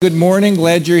Good morning.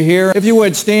 Glad you're here. If you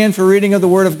would, stand for reading of the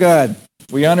Word of God.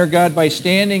 We honor God by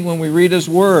standing when we read His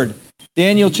Word.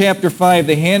 Daniel chapter 5,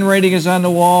 the handwriting is on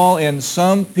the wall, and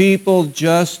some people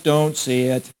just don't see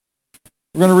it.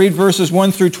 We're going to read verses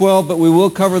 1 through 12, but we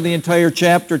will cover the entire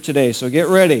chapter today, so get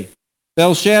ready.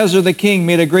 Belshazzar the king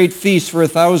made a great feast for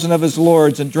 1,000 of his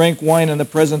lords and drank wine in the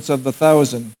presence of the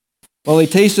 1,000. While he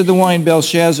tasted the wine,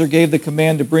 Belshazzar gave the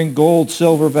command to bring gold,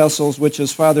 silver vessels, which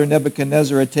his father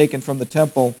Nebuchadnezzar had taken from the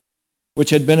temple, which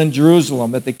had been in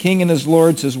Jerusalem, that the king and his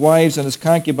lords, his wives, and his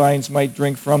concubines might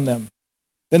drink from them.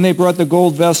 Then they brought the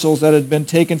gold vessels that had been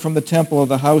taken from the temple of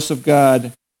the house of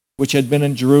God, which had been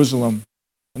in Jerusalem.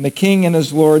 And the king and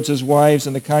his lords, his wives,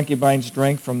 and the concubines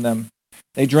drank from them.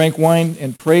 They drank wine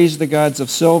and praised the gods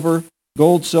of silver,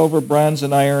 gold, silver, bronze,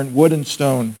 and iron, wood, and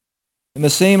stone. In the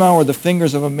same hour, the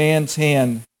fingers of a man's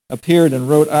hand appeared and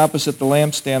wrote opposite the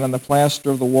lampstand on the plaster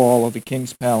of the wall of the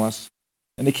king's palace.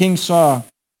 And the king saw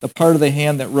the part of the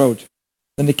hand that wrote.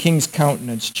 Then the king's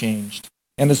countenance changed,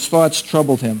 and his thoughts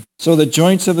troubled him. So the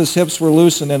joints of his hips were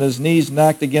loosened, and his knees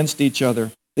knocked against each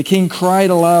other. The king cried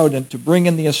aloud and to bring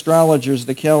in the astrologers,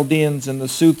 the Chaldeans, and the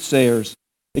soothsayers.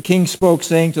 The king spoke,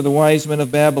 saying to the wise men of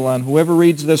Babylon, "Whoever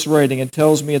reads this writing and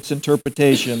tells me its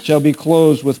interpretation shall be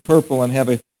clothed with purple and have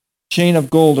a chain of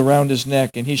gold around his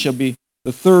neck, and he shall be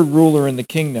the third ruler in the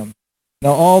kingdom."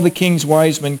 Now all the king's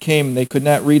wise men came, and they could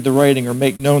not read the writing or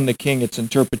make known the king its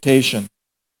interpretation.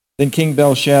 Then King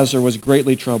Belshazzar was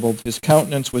greatly troubled, his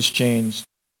countenance was changed,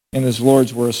 and his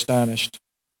lords were astonished.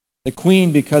 The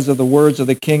queen, because of the words of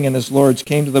the king and his lords,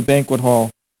 came to the banquet hall.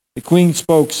 The queen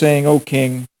spoke, saying, "O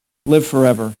king, live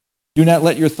forever. Do not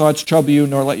let your thoughts trouble you,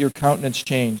 nor let your countenance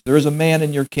change. There is a man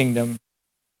in your kingdom,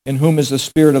 in whom is the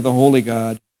spirit of the holy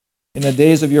God. In the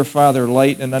days of your father,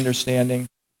 light and understanding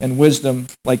and wisdom,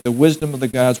 like the wisdom of the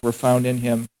gods, were found in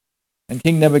him. And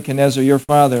King Nebuchadnezzar, your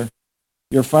father's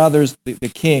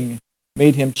the king,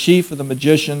 made him chief of the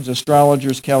magicians,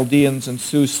 astrologers, Chaldeans, and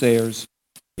soothsayers,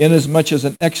 inasmuch as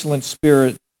an excellent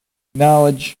spirit,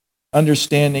 knowledge,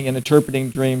 understanding, and interpreting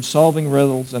dreams, solving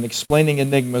riddles, and explaining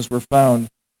enigmas were found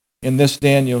in this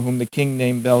Daniel, whom the king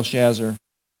named Belshazzar.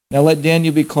 Now let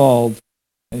Daniel be called,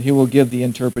 and he will give the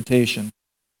interpretation."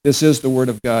 This is the word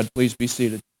of God. Please be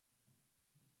seated.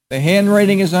 The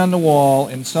handwriting is on the wall,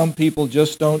 and some people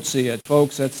just don't see it.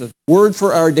 Folks, that's the word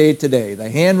for our day today.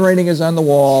 The handwriting is on the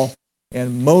wall,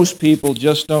 and most people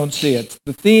just don't see it.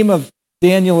 The theme of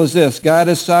Daniel is this: God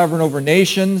is sovereign over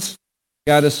nations,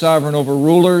 God is sovereign over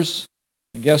rulers,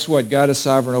 and guess what? God is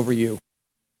sovereign over you.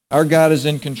 Our God is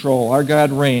in control. Our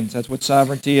God reigns. That's what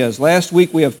sovereignty is. Last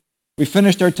week we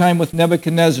finished our time with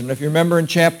Nebuchadnezzar, and if you remember in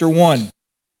chapter 1,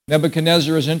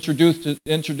 Nebuchadnezzar is introduced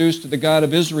to the God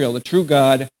of Israel, the true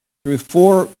God, through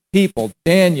 4 people: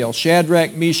 Daniel,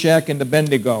 Shadrach, Meshach, and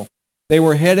Abednego. They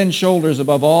were head and shoulders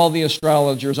above all the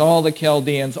astrologers, all the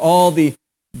Chaldeans, all the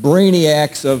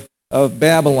brainiacs of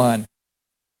Babylon.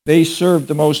 They served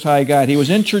the Most High God. He was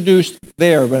introduced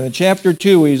there, but in chapter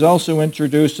 2, he's also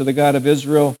introduced to the God of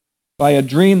Israel by a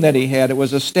dream that he had. It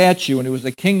was a statue, and it was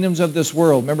the kingdoms of this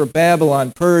world. Remember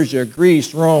Babylon, Persia,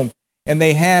 Greece, Rome. And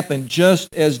they happened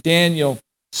just as Daniel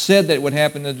said that it would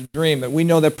happen in the dream. That we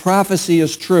know that prophecy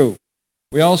is true.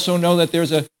 We also know that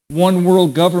there's a one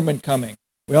world government coming.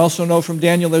 We also know from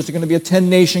Daniel there's going to be a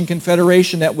 10-nation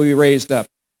confederation that will be raised up.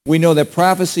 We know that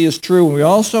prophecy is true. And we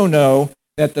also know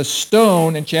that the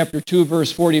stone in chapter 2,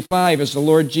 verse 45 is the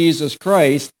Lord Jesus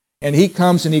Christ. And he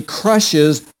comes and he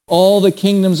crushes all the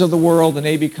kingdoms of the world, and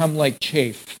they become like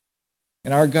chaff.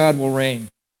 And our God will reign.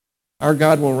 Our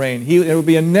God will reign. It will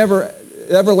be a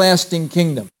everlasting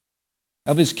kingdom.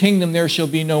 Of his kingdom there shall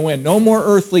be no end. No more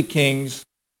earthly kings,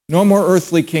 no more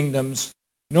earthly kingdoms,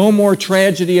 no more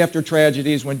tragedy after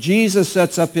tragedies. When Jesus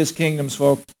sets up his kingdoms,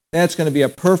 folks, that's going to be a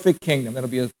perfect kingdom. That'll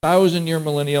be a 1,000-year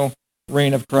millennial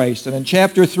reign of Christ. And in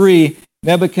chapter 3,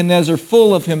 Nebuchadnezzar,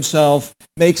 full of himself,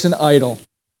 makes an idol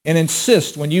and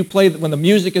insists when the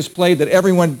music is played that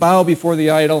everyone bow before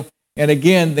the idol. And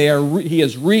again, he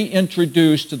is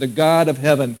reintroduced to the God of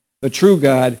heaven, the true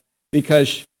God,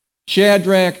 because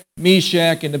Shadrach,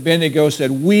 Meshach, and Abednego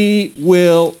said, "We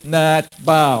will not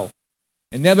bow."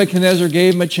 And Nebuchadnezzar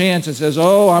gave him a chance and says,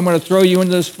 "Oh, I'm going to throw you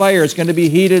into this fire. It's going to be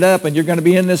heated up, and you're going to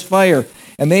be in this fire."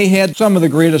 And they had some of the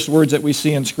greatest words that we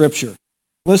see in Scripture.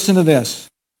 Listen to this.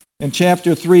 In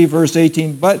chapter 3, verse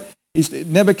 18, but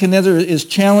Nebuchadnezzar is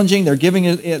challenging. They're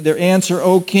giving their answer,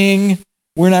 "O king,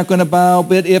 we're not going to bow,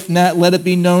 but if not, let it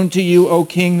be known to you, O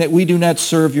king, that we do not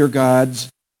serve your gods,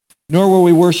 nor will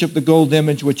we worship the gold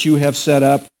image which you have set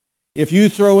up. If you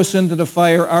throw us into the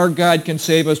fire, our God can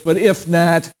save us, but if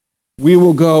not, We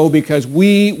will go because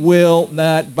we will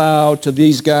not bow to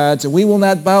these gods, and we will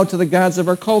not bow to the gods of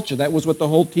our culture. That was what the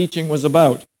whole teaching was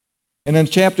about. And in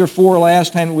chapter 4,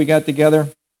 last time we got together,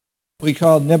 we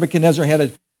called Nebuchadnezzar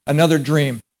had another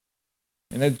dream.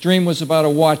 And that dream was about a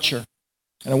watcher.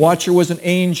 And the watcher was an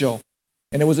angel.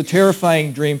 And it was a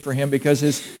terrifying dream for him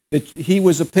because he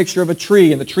was a picture of a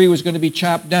tree, and the tree was going to be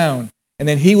chopped down. And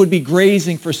then he would be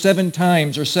grazing for 7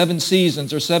 times or 7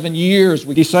 seasons or 7 years.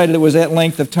 We decided it was that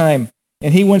length of time.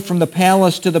 And he went from the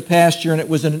palace to the pasture, and it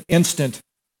was in an instant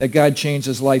that God changed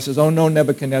his life. He says, "Oh no,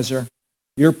 Nebuchadnezzar,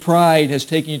 your pride has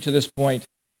taken you to this point."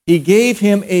 He gave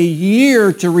him a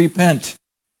year to repent.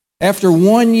 After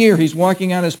 1 year, he's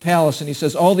walking on his palace, and he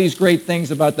says all these great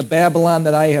things about the Babylon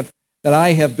that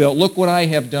I have built. Look what I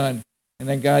have done. And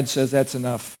then God says, that's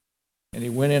enough. And he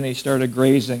went in and he started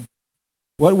grazing.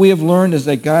 What we have learned is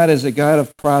that God is a God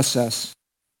of process.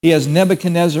 He has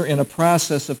Nebuchadnezzar in a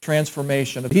process of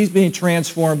transformation. He's being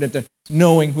transformed into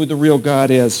knowing who the real God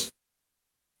is.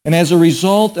 And as a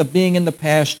result of being in the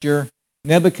pasture,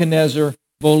 Nebuchadnezzar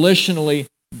volitionally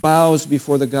bows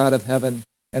before the God of heaven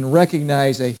and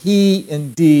recognizes that he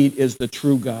indeed is the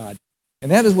true God. And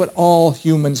that is what all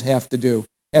humans have to do.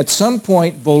 At some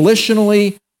point,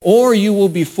 volitionally, or you will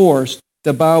be forced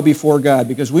to bow before God.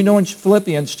 Because we know in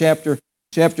Philippians chapter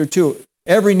 2,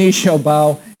 every knee shall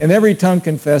bow and every tongue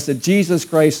confess that Jesus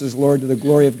Christ is Lord to the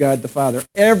glory of God the Father.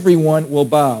 Everyone will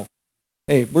bow.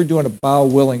 Hey, we're doing a bow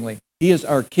willingly. He is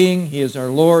our King, he is our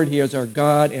Lord, he is our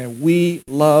God, and we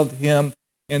love him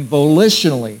and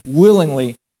volitionally,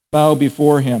 willingly bow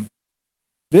before him.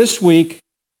 This week,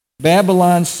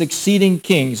 Babylon's succeeding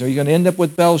kings, are you going to end up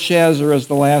with Belshazzar as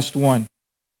the last one,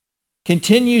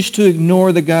 continues to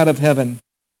ignore the God of heaven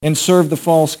and serve the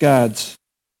false gods.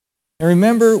 And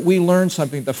remember, we learned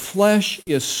something. The flesh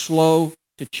is slow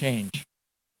to change.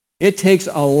 It takes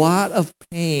a lot of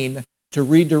pain to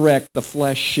redirect the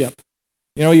flesh ship.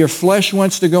 You know, your flesh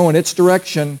wants to go in its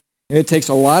direction, and it takes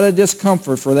a lot of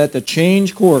discomfort for that to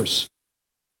change course.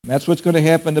 And that's what's going to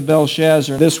happen to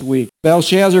Belshazzar this week.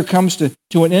 Belshazzar comes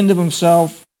to an end of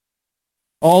himself,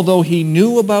 although he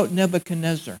knew about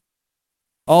Nebuchadnezzar.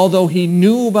 Although he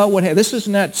knew about what happened. This is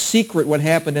not secret what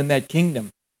happened in that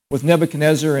kingdom with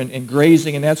Nebuchadnezzar and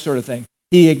grazing and that sort of thing.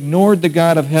 He ignored the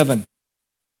God of heaven.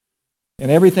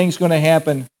 And everything's going to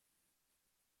happen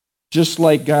just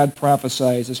like God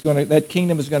prophesies. That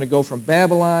kingdom is going to go from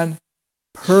Babylon.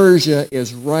 Persia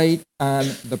is right on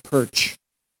the perch.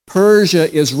 Persia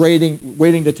is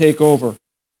waiting to take over.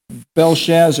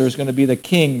 Belshazzar is going to be the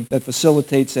king that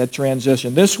facilitates that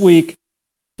transition. This week,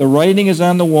 the writing is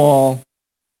on the wall,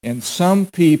 and some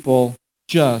people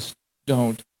just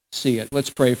don't see it. Let's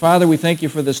pray. Father, we thank you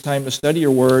for this time to study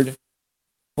your word.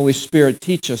 Holy Spirit,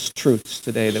 teach us truths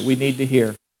today that we need to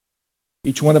hear.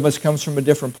 Each one of us comes from a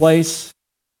different place.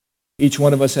 Each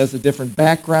one of us has a different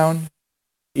background.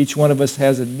 Each one of us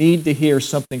has a need to hear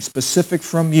something specific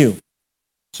from you.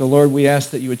 So, Lord, we ask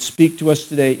that you would speak to us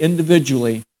today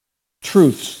individually,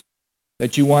 truths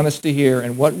that you want us to hear,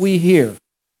 and what we hear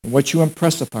and what you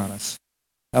impress upon us,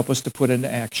 help us to put into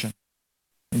action.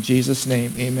 In Jesus'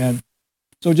 name, amen.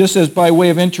 So just as by way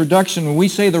of introduction, when we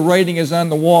say the writing is on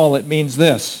the wall, it means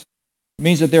this. It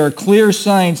means that there are clear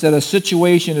signs that a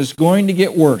situation is going to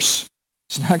get worse.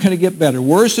 It's not going to get better.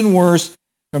 Worse and worse,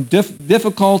 from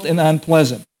difficult and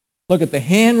unpleasant. Look, at the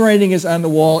handwriting is on the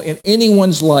wall in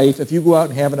anyone's life if you go out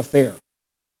and have an affair.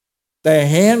 The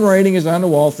handwriting is on the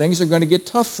wall. Things are going to get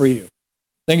tough for you.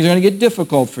 Things are going to get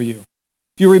difficult for you.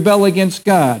 If you rebel against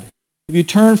God, if you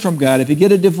turn from God, if you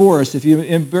get a divorce, if you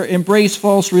embrace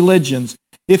false religions,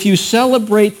 if you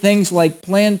celebrate things like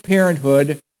Planned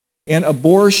Parenthood and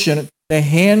abortion, the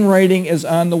handwriting is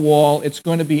on the wall. It's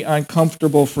going to be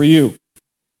uncomfortable for you.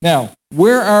 Now,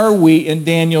 where are we in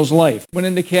Daniel's life? Went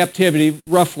into captivity,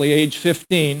 roughly age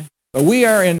 15, but we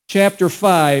are in chapter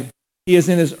 5. He is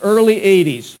in his early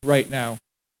 80s right now,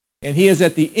 and he is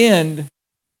at the end,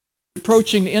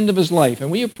 approaching the end of his life. And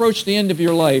when you approach the end of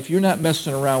your life, you're not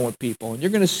messing around with people. And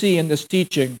you're going to see in this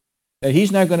teaching that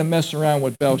he's not going to mess around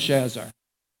with Belshazzar.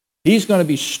 He's going to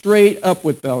be straight up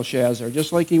with Belshazzar,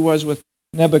 just like he was with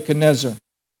Nebuchadnezzar.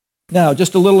 Now,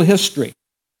 just a little history.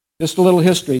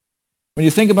 When you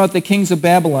think about the kings of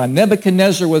Babylon,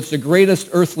 Nebuchadnezzar was the greatest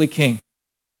earthly king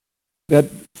that,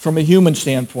 from a human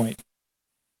standpoint.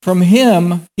 From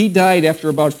him, he died after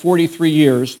about 43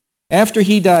 years. After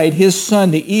he died, his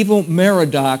son, the evil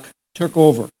Merodach, took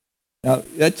over. Now,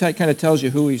 that kind of tells you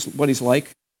what he's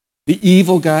like. The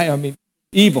evil guy,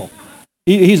 evil.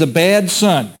 He's a bad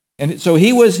son. And so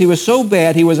he was so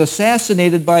bad, he was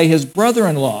assassinated by his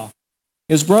brother-in-law,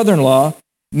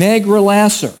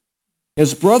 Nagrilasser.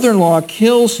 His brother-in-law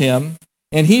kills him,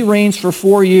 and he reigns for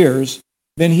 4 years.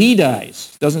 Then he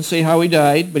dies. Doesn't say how he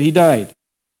died, but he died.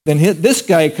 Then this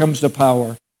guy comes to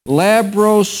power,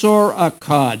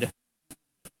 Labrosorakad.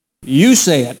 You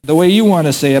say it the way you want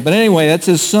to say it, but anyway, that's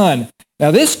his son.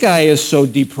 Now this guy is so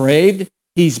depraved,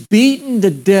 he's beaten to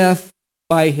death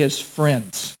by his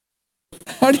friends.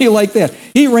 How do you like that?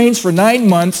 He reigns for 9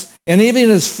 months, and even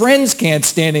his friends can't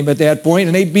stand him at that point,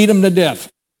 and they beat him to death.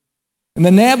 And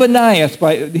then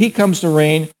Nabonidus, he comes to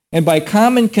reign, and by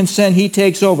common consent, he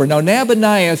takes over. Now,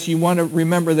 Nabonidus, you want to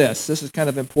remember this. This is kind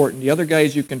of important. The other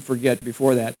guys you can forget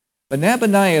before that. But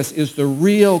Nabonidus is the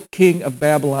real king of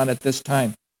Babylon at this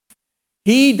time.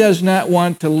 He does not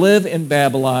want to live in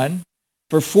Babylon.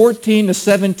 For 14 to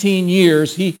 17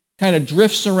 years, he kind of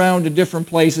drifts around to different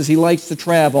places. He likes to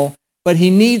travel. But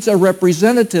he needs a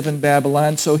representative in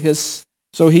Babylon, so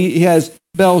he has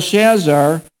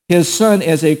Belshazzar, his son,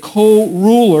 as a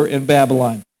co-ruler in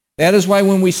Babylon. That is why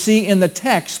when we see in the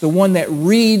text, the one that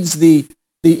reads the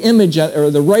image or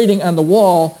the writing on the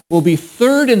wall will be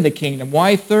third in the kingdom.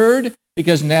 Why third?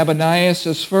 Because Nabonidus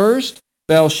is first,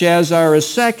 Belshazzar is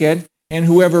second, and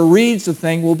whoever reads the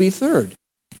thing will be third.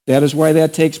 That is why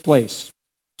that takes place.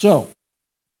 So,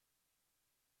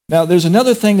 now there's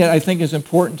another thing that I think is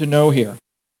important to know here.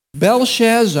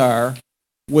 Belshazzar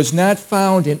was not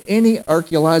found in any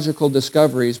archaeological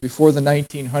discoveries before the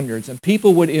 1900s, and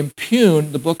people would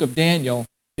impugn the book of Daniel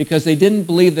because they didn't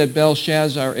believe that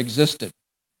Belshazzar existed.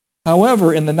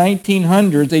 However, in the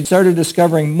 1900s, they started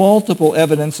discovering multiple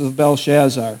evidences of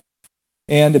Belshazzar,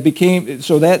 and it became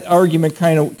so that argument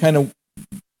kind of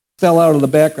fell out of the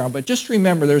background. But just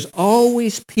remember, there's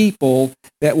always people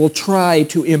that will try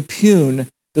to impugn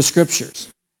the Scriptures,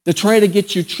 to try to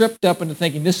get you tripped up into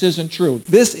thinking this isn't true.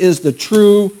 This is the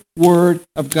true Word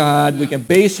of God. We can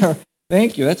base our...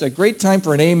 Thank you. That's a great time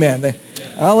for an amen.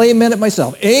 I'll amen it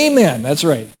myself. Amen. That's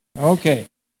right. Okay.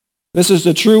 This is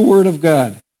the true Word of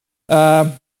God.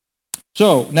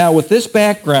 So, now with this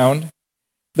background,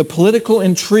 the political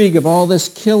intrigue of all this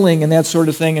killing and that sort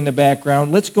of thing in the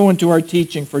background, let's go into our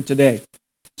teaching for today.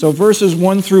 So verses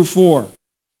 1 through 4.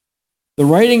 The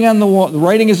writing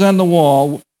is on the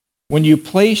wall when you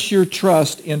place your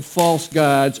trust in false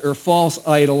gods or false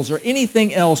idols or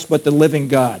anything else but the living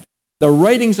God. The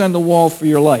writing's on the wall for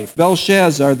your life.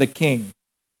 Belshazzar, the king,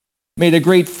 made a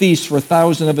great feast for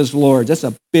 1,000 of his lords. That's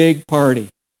a big party.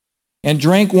 And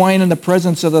drank wine in the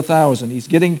presence of the 1,000. He's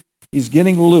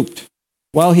getting looped.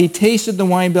 While he tasted the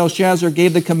wine, Belshazzar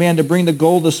gave the command to bring the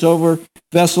gold, the silver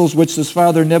vessels which his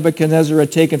father Nebuchadnezzar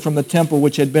had taken from the temple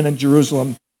which had been in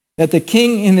Jerusalem, that the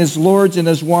king and his lords and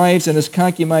his wives and his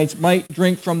concubines might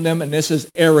drink from them, and this is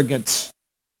arrogance,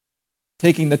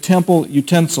 taking the temple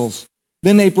utensils.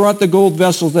 Then they brought the gold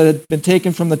vessels that had been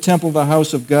taken from the temple of the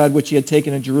house of God, which he had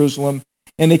taken in Jerusalem,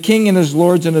 and the king and his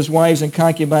lords and his wives and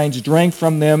concubines drank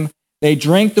from them. They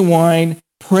drank the wine,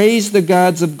 praised the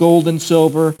gods of gold and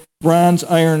silver, bronze,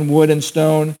 iron, wood, and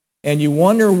stone, and you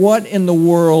wonder what in the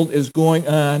world is going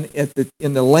on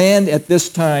in the land at this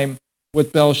time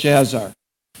with Belshazzar.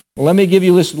 Well, let me give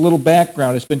you this little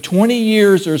background. It's been 20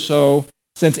 years or so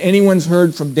since anyone's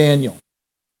heard from Daniel.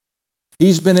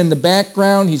 He's been in the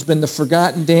background. He's been the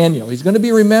forgotten Daniel. He's going to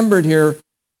be remembered here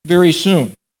very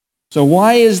soon. So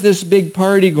why is this big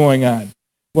party going on?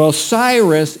 Well,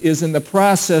 Cyrus is in the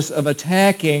process of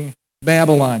attacking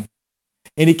Babylon.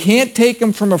 And he can't take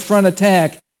them from a front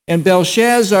attack. And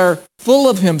Belshazzar, full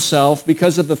of himself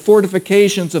because of the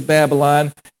fortifications of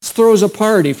Babylon, throws a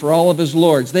party for all of his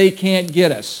lords. They can't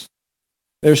get us.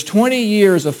 There's 20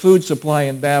 years of food supply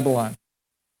in Babylon.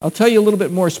 I'll tell you a little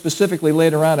bit more specifically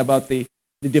later on about the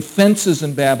defenses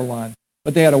in Babylon.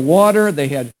 But they had water, they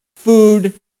had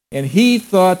food, and he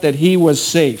thought that he was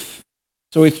safe.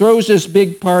 So he throws this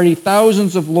big party,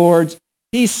 thousands of lords.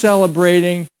 He's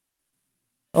celebrating.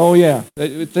 Oh yeah,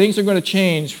 things are going to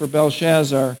change for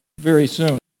Belshazzar very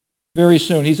soon. Very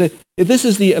soon. He said, this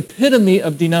is the epitome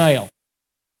of denial.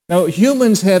 Now,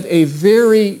 humans have a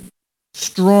very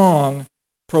strong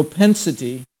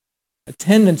propensity, a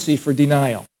tendency for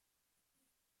denial.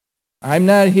 I'm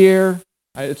not here.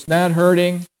 It's not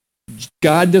hurting.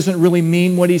 God doesn't really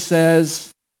mean what he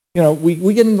says. You know,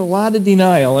 we get into a lot of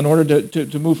denial in order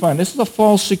to move on. This is a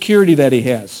false security that he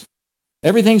has.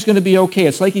 Everything's going to be okay.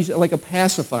 It's like he's like a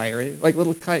pacifier, like a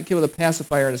little kid with a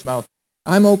pacifier in his mouth.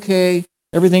 I'm okay.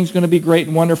 Everything's going to be great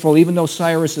and wonderful, even though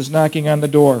Cyrus is knocking on the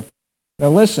door. Now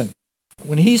listen,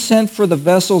 when he sent for the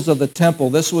vessels of the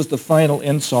temple, this was the final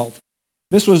insult.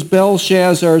 This was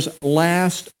Belshazzar's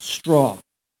last straw,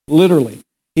 literally.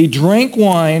 He drank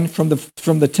wine from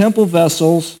the temple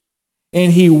vessels,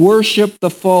 and he worshipped the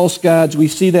false gods. We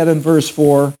see that in verse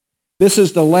 4. This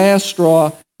is the last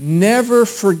straw. Never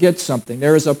forget something.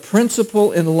 There is a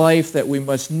principle in life that we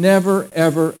must never,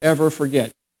 ever, ever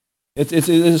forget. It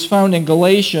is found in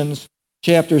Galatians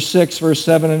chapter 6, verse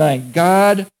 7 and 9.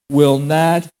 God will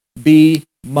not be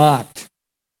mocked.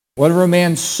 Whatever a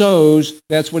man sows,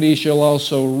 that's what he shall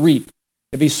also reap.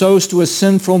 If he sows to a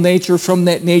sinful nature, from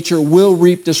that nature will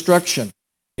reap destruction.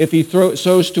 If he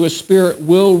sows to a spirit,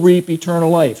 will reap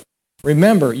eternal life.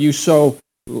 Remember, you sow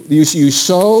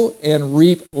and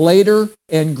reap later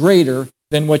and greater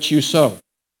than what you sow.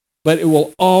 But it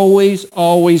will always,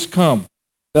 always come.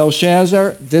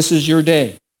 Belshazzar, this is your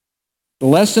day. The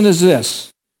lesson is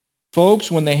this.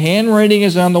 Folks, when the handwriting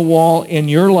is on the wall in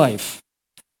your life,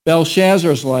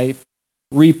 Belshazzar's life,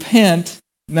 repent,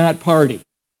 not party.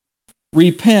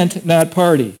 Repent, not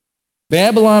party.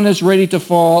 Babylon is ready to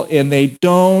fall, and they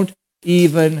don't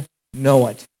even know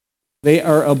it. They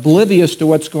are oblivious to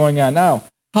what's going on. Now,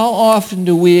 how often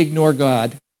do we ignore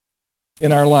God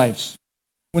in our lives?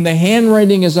 When the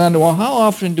handwriting is on the wall, how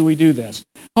often do we do this?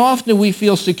 How often do we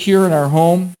feel secure in our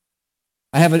home?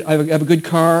 I have a good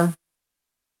car.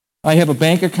 I have a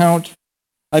bank account.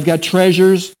 I've got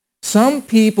treasures. Some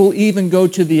people even go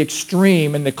to the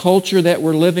extreme in the culture that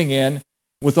we're living in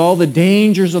with all the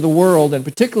dangers of the world, and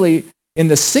particularly in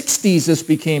the 60s this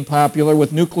became popular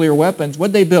with nuclear weapons.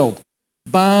 What'd they build?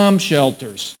 Bomb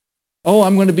shelters. Oh,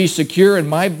 I'm going to be secure in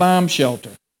my bomb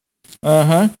shelter.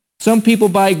 Some people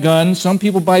buy guns. Some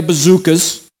people buy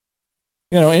bazookas.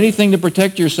 Anything to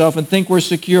protect yourself and think we're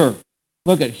secure.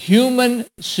 Look, human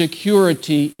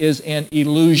security is an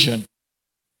illusion.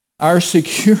 Our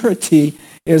security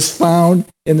is found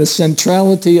in the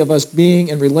centrality of us being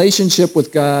in relationship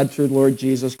with God through the Lord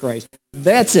Jesus Christ.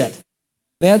 That's it.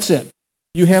 That's it.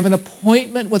 You have an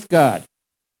appointment with God.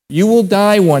 You will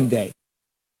die one day.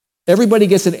 Everybody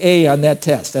gets an A on that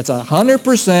test. That's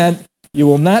 100%. You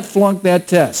will not flunk that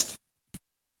test.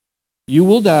 You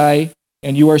will die,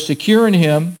 and you are secure in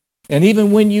Him. And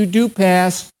even when you do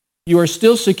pass, you are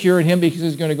still secure in Him because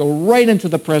He's going to go right into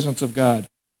the presence of God.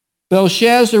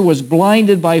 Belshazzar was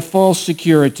blinded by false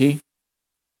security,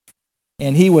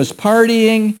 and he was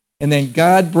partying, and then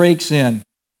God breaks in.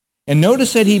 And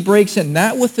notice that He breaks in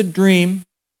not with a dream,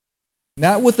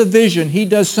 not with a vision. He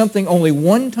does something only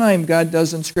one time God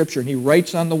does in Scripture, and He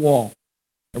writes on the wall.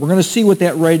 And we're going to see what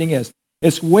that writing is.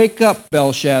 It's, "Wake up,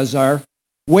 Belshazzar.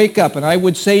 Wake up." And I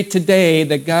would say today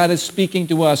that God is speaking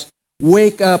to us.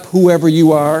 Wake up, whoever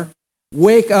you are.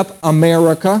 Wake up,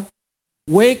 America.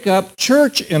 Wake up,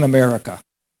 church in America.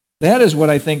 That is what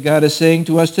I think God is saying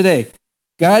to us today.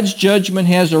 God's judgment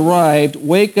has arrived.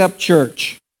 Wake up,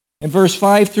 church. In verse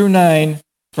 5 through 9,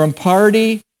 from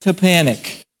party to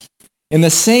panic. In the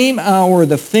same hour,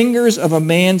 the fingers of a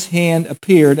man's hand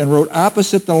appeared and wrote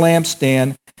opposite the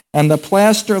lampstand on the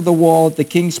plaster of the wall at the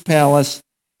king's palace,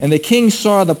 and the king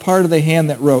saw the part of the hand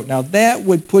that wrote. Now, that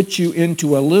would put you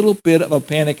into a little bit of a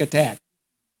panic attack.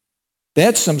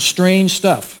 That's some strange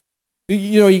stuff.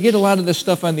 You get a lot of this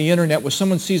stuff on the internet where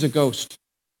someone sees a ghost,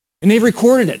 and they've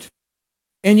recorded it.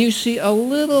 And you see a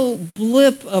little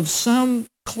blip of some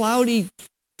cloudy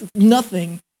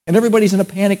nothing, and everybody's in a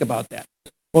panic about that.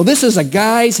 Well, this is a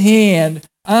guy's hand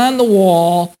on the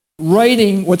wall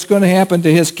writing what's going to happen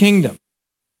to his kingdom.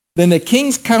 Then the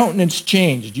king's countenance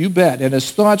changed, you bet, and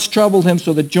his thoughts troubled him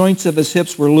so the joints of his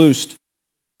hips were loosened,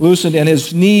 and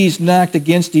his knees knocked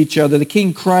against each other. The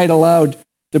king cried aloud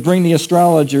to bring the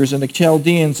astrologers and the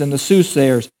Chaldeans and the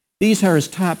soothsayers. These are his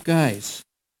top guys.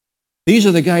 These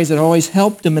are the guys that always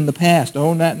helped him in the past.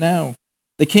 Oh, not now.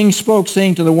 The king spoke,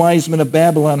 saying to the wise men of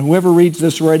Babylon, whoever reads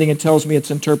this writing and tells me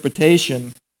its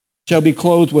interpretation shall be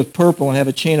clothed with purple and have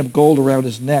a chain of gold around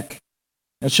his neck,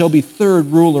 and shall be third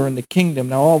ruler in the kingdom.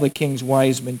 Now all the king's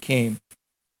wise men came.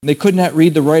 And they could not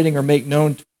read the writing or make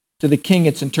known to the king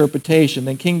its interpretation.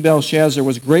 Then King Belshazzar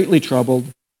was greatly troubled.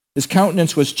 His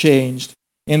countenance was changed,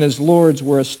 and his lords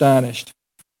were astonished.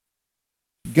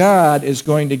 God is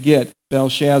going to get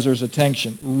Belshazzar's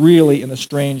attention, really in a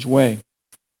strange way.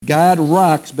 God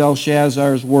rocks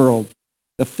Belshazzar's world.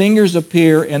 The fingers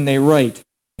appear and they write,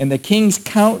 and the king's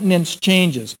countenance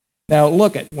changes. Now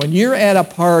look when you're at a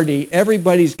party,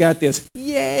 everybody's got this,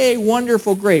 yay,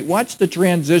 wonderful, great. Watch the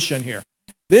transition here.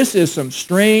 This is some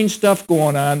strange stuff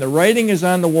going on. The writing is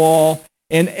on the wall,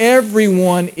 and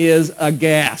everyone is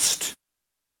aghast.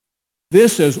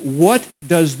 This is, what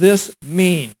does this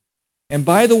mean? And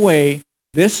by the way,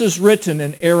 this is written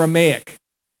in Aramaic.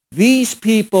 These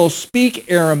people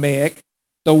speak Aramaic.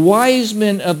 The wise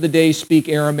men of the day speak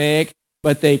Aramaic,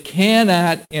 but they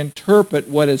cannot interpret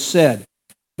what is said.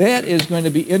 That is going to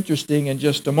be interesting in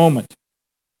just a moment.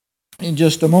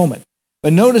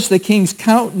 But notice the king's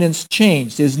countenance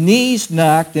changed. His knees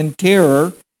knocked in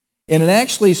terror, and it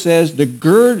actually says the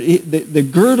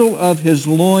girdle of his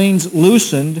loins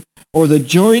loosened, or the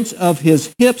joints of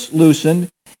his hips loosened.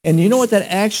 And you know what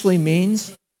that actually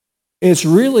means? It's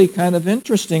really kind of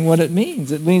interesting what it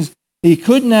means. It means he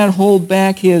could not hold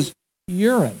back his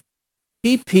urine.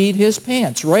 He peed his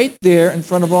pants right there in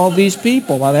front of all these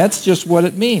people. Now that's just what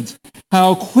it means.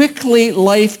 How quickly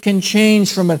life can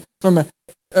change from the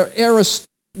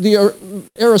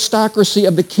aristocracy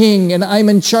of the king, and I'm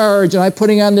in charge, and I'm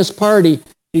putting on this party,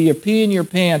 to you pee in your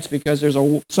pants because there's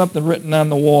something written on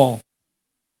the wall.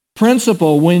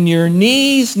 Principle, when your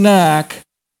knees knock,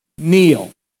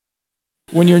 kneel.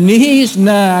 When your knees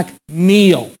knock,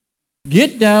 kneel.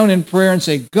 Get down in prayer and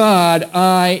say, God,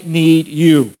 I need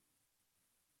you.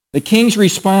 The king's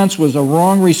response was a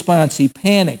wrong response. He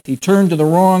panicked. He turned to the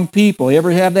wrong people. You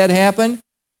ever have that happen?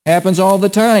 Happens all the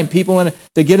time. People,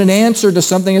 to get an answer to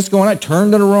something that's going on,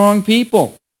 turn to the wrong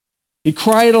people. He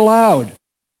cried aloud.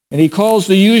 And he calls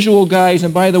the usual guys,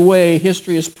 and by the way,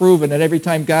 history has proven that every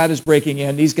time God is breaking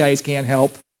in, these guys can't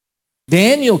help.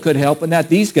 Daniel could help, but not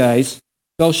these guys.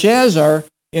 Belshazzar,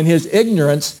 in his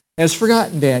ignorance, has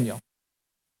forgotten Daniel.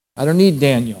 I don't need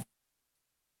Daniel.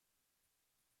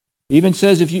 It even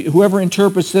says whoever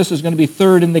interprets this is going to be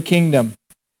third in the kingdom.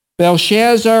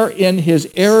 Belshazzar, in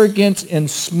his arrogance and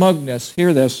smugness,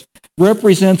 hear this,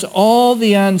 represents all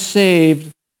the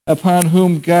unsaved upon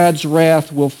whom God's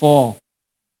wrath will fall.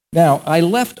 Now, I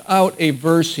left out a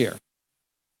verse here.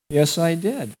 Yes, I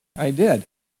did.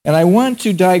 And I want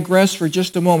to digress for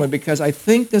just a moment because I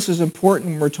think this is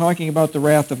important when we're talking about the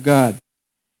wrath of God.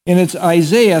 And it's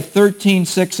Isaiah 13,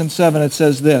 6 and 7. It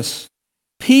says this,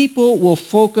 people will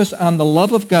focus on the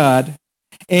love of God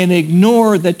and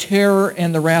ignore the terror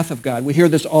and the wrath of God. We hear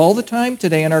this all the time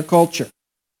today in our culture.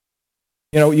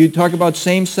 You know, you talk about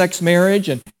same-sex marriage,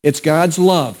 and it's God's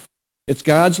love. It's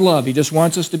God's love. He just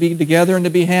wants us to be together and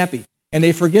to be happy. And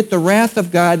they forget the wrath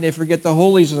of God, and they forget the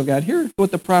holiness of God. Here's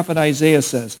what the prophet Isaiah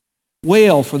says.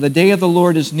 Wail, for the day of the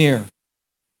Lord is near.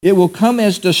 It will come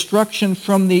as destruction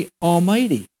from the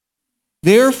Almighty.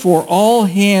 Therefore, all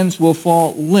hands will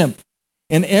fall limp,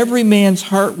 and every man's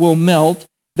heart will melt.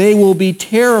 They will be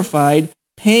terrified.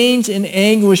 Pains and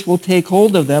anguish will take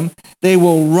hold of them. They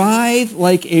will writhe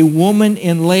like a woman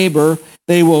in labor.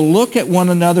 They will look at one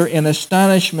another in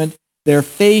astonishment, their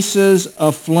faces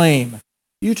aflame.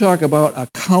 You talk about a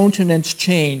countenance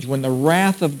change when the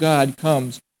wrath of God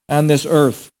comes on this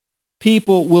earth.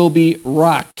 People will be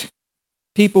rocked.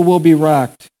 People will be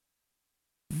rocked.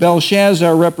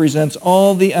 Belshazzar represents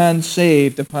all the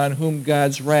unsaved upon whom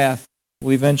God's wrath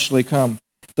will eventually come.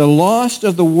 The lost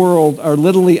of the world are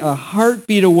literally a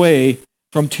heartbeat away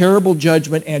from terrible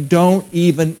judgment and don't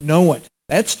even know it.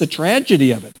 That's the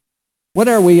tragedy of it. What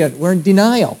are we in? We're in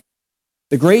denial.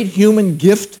 The great human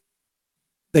gift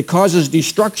that causes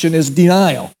destruction is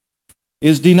denial.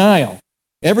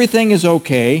 Everything is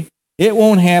okay. It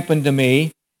won't happen to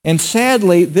me. And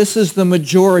sadly, this is the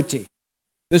majority.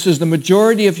 This is the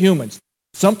majority of humans.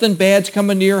 Something bad's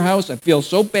coming to your house. I feel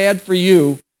so bad for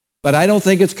you, but I don't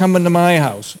think it's coming to my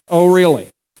house. Oh, really?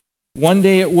 One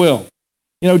day it will.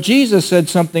 You know, Jesus said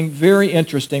something very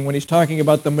interesting when he's talking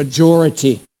about the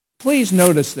majority. Please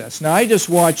notice this. Now, I just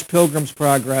watched Pilgrim's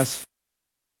Progress.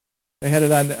 They had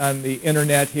it on the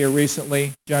internet here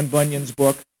recently, John Bunyan's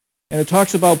book. And it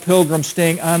talks about pilgrims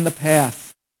staying on the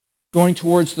path, going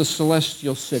towards the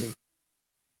celestial city.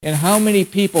 And how many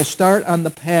people start on the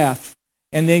path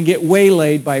and then get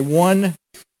waylaid by one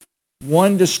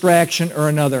distraction or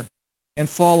another and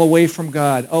fall away from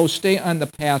God. Oh, stay on the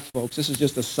path, folks. This is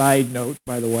just a side note,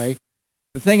 by the way.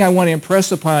 The thing I want to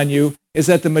impress upon you is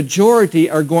that the majority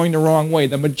are going the wrong way.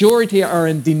 The majority are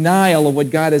in denial of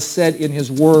what God has said in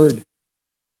His Word.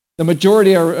 The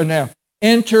majority are now,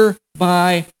 enter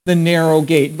by the narrow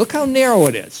gate. Look how narrow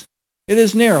it is. It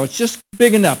is narrow. It's just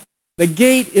big enough. The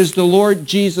gate is the Lord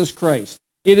Jesus Christ.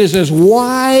 It is as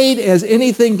wide as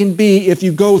anything can be if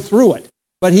you go through it.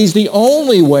 But He's the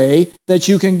only way that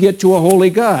you can get to a holy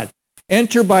God.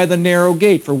 Enter by the narrow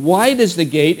gate. For wide is the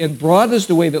gate and broad is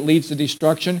the way that leads to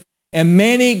destruction, and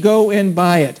many go in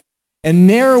by it. And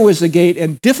narrow is the gate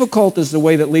and difficult is the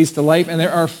way that leads to life, and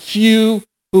there are few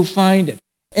who find it.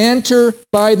 Enter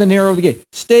by the narrow gate.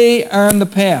 Stay on the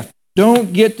path.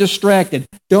 Don't get distracted.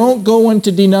 Don't go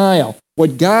into denial.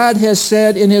 What God has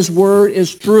said in His Word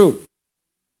is true.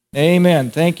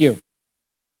 Amen. Thank you.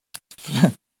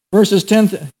 Verses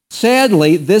 10,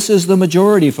 sadly, this is the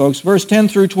majority, folks. Verse 10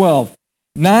 through 12.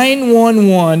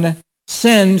 911,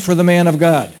 send for the man of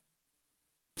God.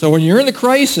 So when you're in the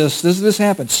crisis, this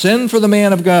happens. Send for the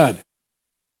man of God.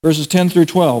 Verses 10 through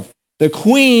 12. The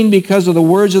queen, because of the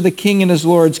words of the king and his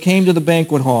lords, came to the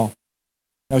banquet hall.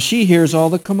 Now she hears all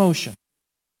the commotion.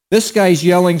 This guy's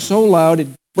yelling so loud it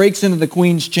breaks into the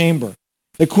queen's chamber.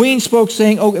 The queen spoke,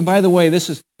 saying, oh, and by the way,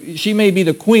 she may be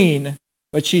the queen,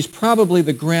 but she's probably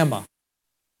the grandma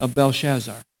of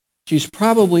Belshazzar. She's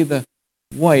probably the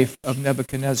wife of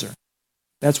Nebuchadnezzar.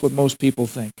 That's what most people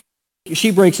think. She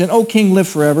breaks in, O king, live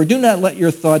forever. Do not let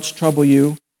your thoughts trouble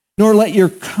you, nor let your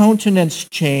countenance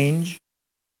change.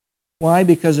 Why?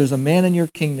 Because there's a man in your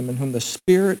kingdom in whom the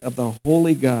Spirit of the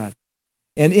Holy God.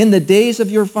 And in the days of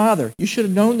your father, you should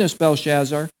have known this,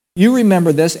 Belshazzar. You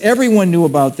remember this. Everyone knew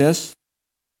about this.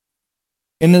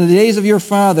 And in the days of your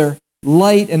father,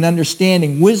 light and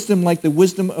understanding, wisdom like the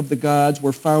wisdom of the gods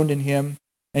were found in him.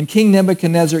 And King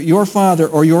Nebuchadnezzar, your father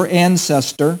or your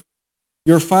ancestor,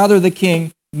 your father the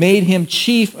king, made him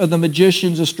chief of the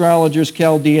magicians, astrologers,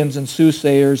 Chaldeans, and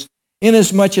soothsayers,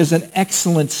 inasmuch as an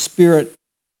excellent spirit,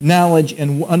 knowledge,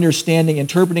 and understanding,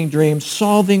 interpreting dreams,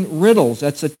 solving riddles.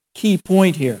 That's a key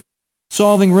point here.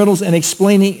 Solving riddles and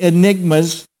explaining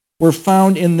enigmas were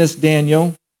found in this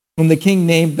Daniel, whom the king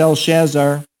named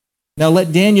Belshazzar. Now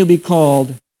let Daniel be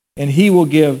called, and he will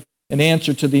give an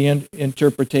answer to the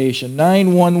interpretation.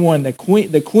 911,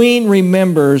 the queen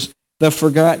remembers the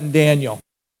forgotten Daniel.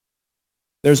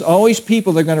 There's always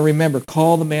people that are going to remember.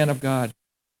 Call the man of God.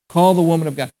 Call the woman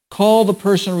of God. Call the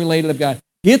person related to God.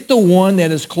 Get the one that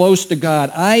is close to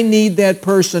God. I need that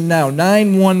person now.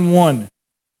 911.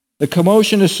 The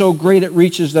commotion is so great it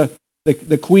reaches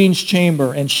the queen's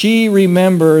chamber, and she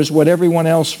remembers what everyone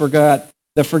else forgot,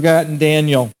 the forgotten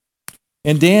Daniel.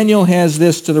 And Daniel has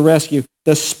this to the rescue.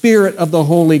 The Spirit of the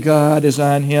Holy God is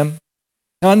on him.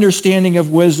 Understanding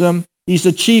of wisdom. He's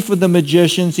the chief of the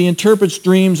magicians. He interprets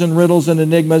dreams and riddles and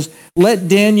enigmas. Let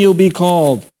Daniel be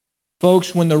called.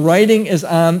 Folks, when the writing is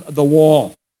on the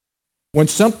wall, when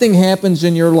something happens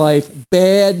in your life,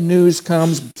 bad news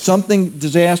comes, something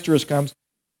disastrous comes,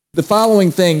 the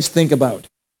following things think about.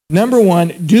 Number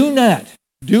one, do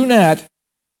not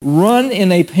run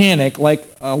in a panic like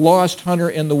a lost hunter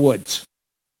in the woods.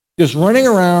 Just running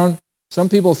around. Some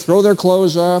people throw their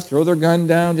clothes off, throw their gun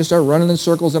down, just start running in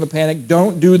circles in a panic.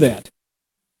 Don't do that.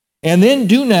 And then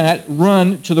do not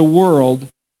run to the world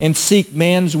and seek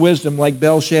man's wisdom like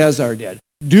Belshazzar did.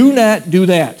 Do not do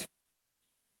that.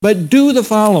 But do the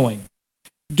following.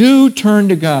 Do turn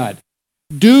to God.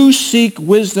 Do seek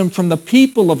wisdom from the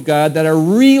people of God that are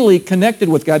really connected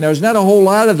with God. Now, there's not a whole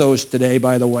lot of those today,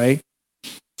 by the way.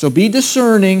 So be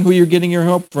discerning who you're getting your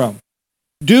help from.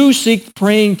 Do seek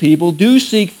praying people. Do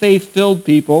seek faith-filled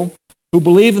people who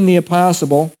believe in the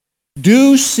impossible.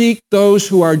 Do seek those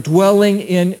who are dwelling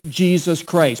in Jesus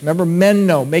Christ. Remember,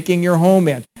 menno, making your home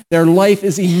in. Their life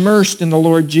is immersed in the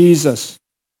Lord Jesus.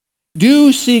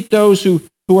 Do seek those who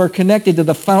are connected to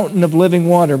the fountain of living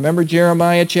water. Remember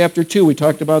Jeremiah chapter 2. We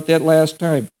talked about that last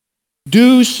time.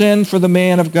 Do send for the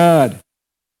man of God.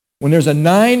 When there's a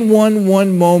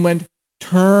 911 moment,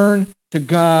 turn to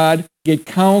God. Get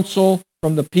counsel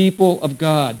from the people of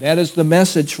God. That is the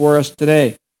message for us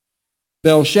today.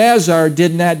 Belshazzar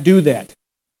did not do that.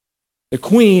 The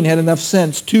queen had enough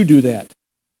sense to do that.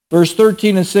 Verse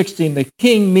 13 and 16, the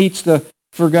king meets the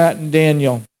forgotten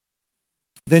Daniel.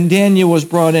 Then Daniel was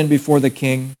brought in before the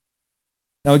king.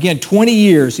 Now again, 20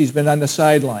 years he's been on the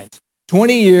sidelines.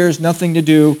 20 years, nothing to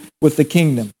do with the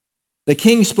kingdom. The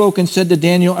king spoke and said to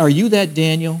Daniel, are you that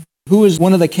Daniel, who is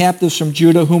one of the captives from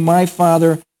Judah, whom my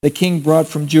father, the king, brought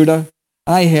from Judah?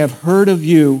 I have heard of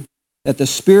you, that the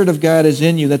Spirit of God is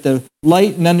in you, that the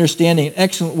light and understanding and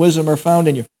excellent wisdom are found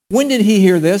in you. When did he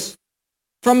hear this?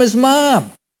 From his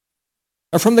mom,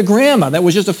 or from the grandma. That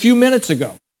was just a few minutes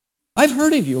ago. I've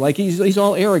heard of you, like he's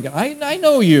all arrogant. I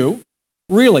know you.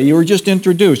 Really, you were just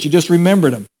introduced. You just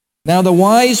remembered him. Now the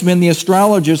wise men, the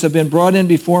astrologers, have been brought in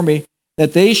before me,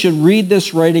 that they should read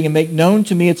this writing and make known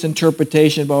to me its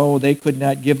interpretation. But, oh, they could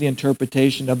not give the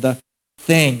interpretation of the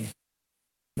thing.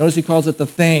 Notice he calls it the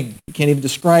thing. He can't even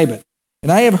describe it.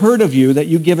 And I have heard of you that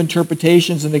you give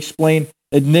interpretations and explain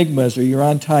enigmas, or you're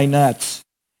untie knots.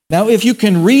 Now, if you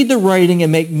can read the writing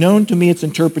and make known to me its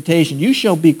interpretation, you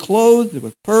shall be clothed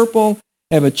with purple,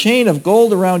 have a chain of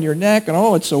gold around your neck, and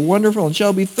oh, it's so wonderful, and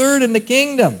shall be third in the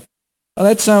kingdom. Well,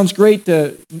 that sounds great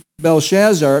to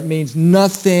Belshazzar. It means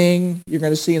nothing, you're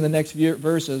going to see in the next few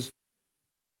verses,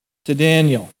 to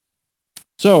Daniel.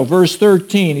 So, verse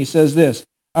 13, he says this,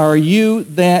 are you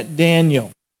that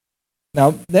Daniel?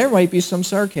 Now, there might be some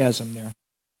sarcasm there.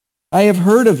 I have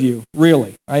heard of you,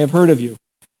 really. I have heard of you.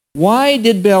 Why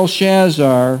did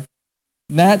Belshazzar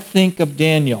not think of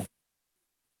Daniel?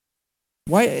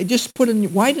 Why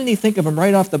didn't he think of him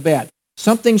right off the bat?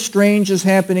 Something strange is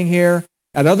happening here.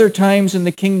 At other times in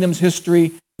the kingdom's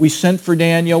history, we sent for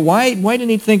Daniel. Why didn't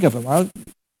he think of him?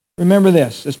 Remember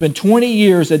this. It's been 20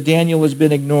 years that Daniel has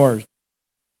been ignored.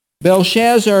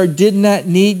 Belshazzar did not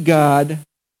need God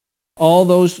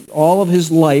all of his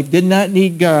life, did not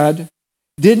need God,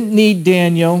 didn't need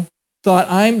Daniel, thought,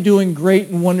 I'm doing great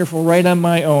and wonderful right on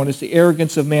my own. It's the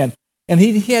arrogance of man. And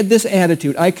he had this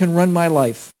attitude, I can run my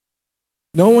life.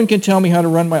 No one can tell me how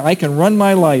to I can run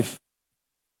my life.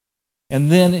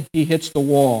 And then he hits the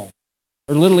wall,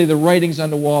 or literally the writing's on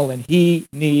the wall, and he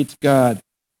needs God.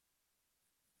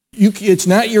 It's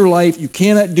not your life. You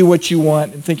cannot do what you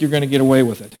want and think you're going to get away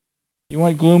with it. You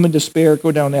want gloom and despair,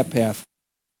 go down that path.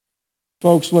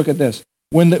 Folks, look at this.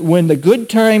 When the good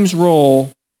times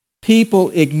roll, people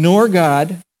ignore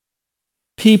God,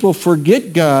 people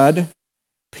forget God,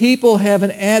 people have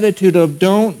an attitude of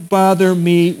don't bother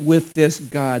me with this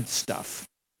God stuff.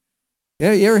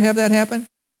 Yeah, you ever have that happen?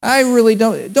 I really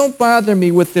don't bother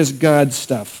me with this God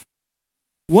stuff.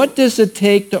 What does it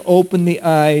take to open the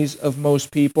eyes of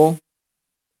most people?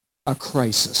 A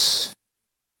crisis.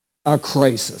 A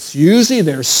crisis. Usually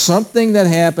there's something that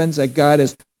happens that God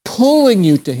is pulling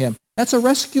you to him. That's a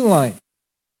rescue line.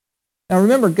 Now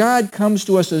remember, God comes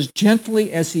to us as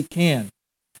gently as he can.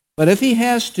 But if he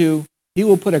has to, he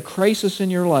will put a crisis in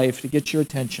your life to get your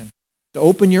attention, to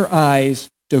open your eyes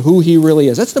to who he really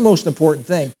is. That's the most important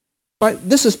thing. But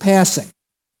this is passing.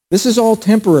 This is all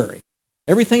temporary.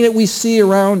 Everything that we see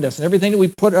around us and everything that we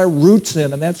put our roots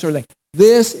in and that sort of thing,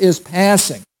 this is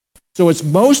passing. So it's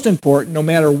most important, no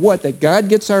matter what, that God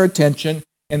gets our attention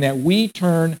and that we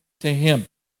turn to him.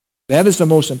 That is the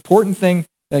most important thing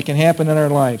that can happen in our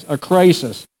lives, a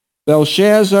crisis.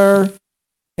 Belshazzar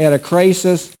had a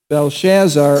crisis.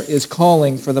 Belshazzar is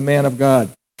calling for the man of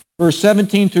God. Verse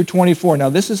 17 through 24. Now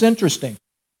this is interesting.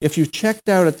 If you checked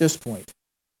out at this point,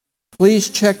 please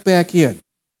check back in.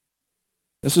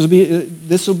 This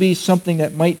will be something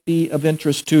that might be of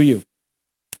interest to you.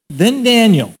 Then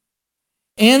Daniel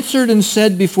answered and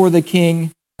said before the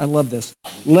king, I love this,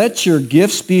 let your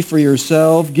gifts be for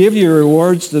yourself, give your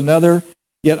rewards to another,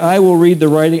 yet I will read the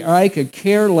writing. I could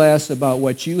care less about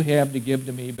what you have to give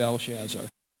to me, Belshazzar.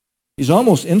 He's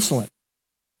almost insolent.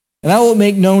 And I will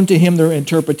make known to him their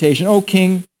interpretation. O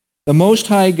king, the Most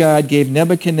High God gave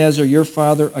Nebuchadnezzar, your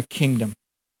father, a kingdom.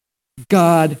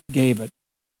 God gave it.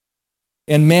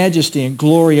 And majesty and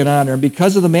glory and honor. And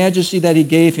because of the majesty that he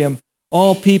gave him,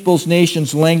 all peoples,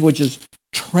 nations, languages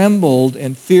trembled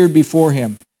and feared before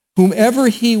him. Whomever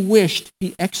he wished,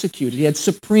 he executed. He had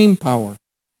supreme power.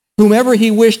 Whomever he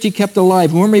wished, he kept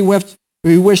alive. Whomever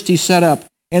he wished, he set up.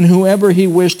 And whoever he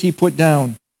wished, he put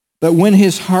down. But when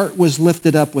his heart was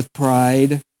lifted up with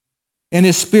pride, and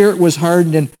his spirit was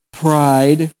hardened in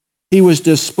pride, he was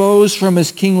disposed from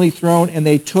his kingly throne, and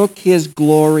they took his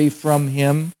glory from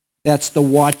him. That's the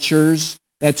watchers.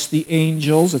 That's the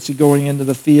angels. That's going into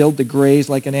the field to graze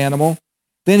like an animal.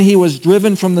 Then he was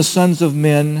driven from the sons of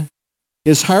men.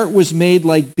 His heart was made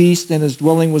like beasts, and his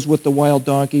dwelling was with the wild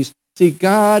donkeys. See,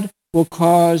 God will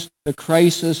cause the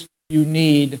crisis you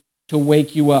need to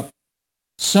wake you up.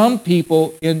 Some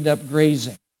people end up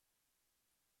grazing.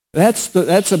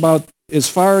 That's about as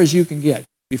far as you can get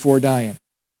before dying.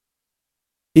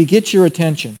 He gets your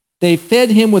attention. They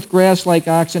fed him with grass like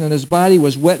oxen, and his body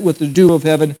was wet with the dew of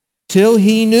heaven, till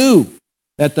he knew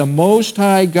that the Most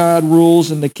High God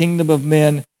rules in the kingdom of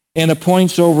men and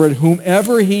appoints over it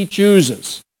whomever he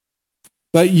chooses.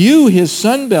 But you, his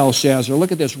son Belshazzar,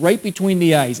 look at this, right between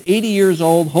the eyes, 80 years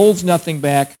old, holds nothing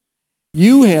back.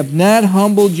 You have not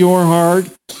humbled your heart,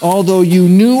 although you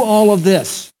knew all of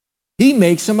this. He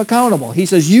makes him accountable. He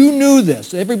says, you knew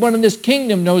this. Everyone in this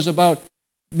kingdom knows about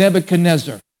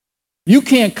Nebuchadnezzar. You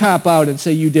can't cop out and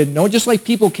say you didn't know. Just like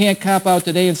people can't cop out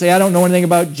today and say, I don't know anything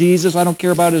about Jesus. I don't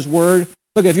care about his word.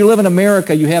 Look, if you live in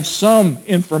America, you have some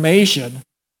information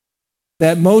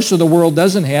that most of the world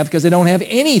doesn't have because they don't have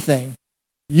anything.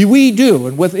 We do,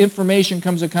 and with information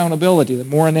comes accountability.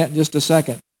 More on that in just a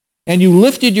second. And you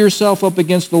lifted yourself up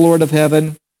against the Lord of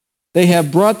heaven. They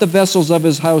have brought the vessels of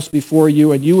his house before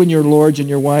you, and you and your lords and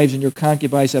your wives and your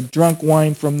concubines have drunk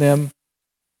wine from them.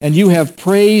 And you have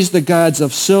praised the gods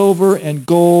of silver and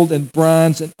gold and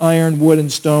bronze and iron, wood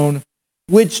and stone,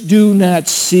 which do not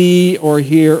see or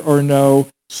hear or know.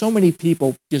 So many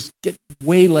people just get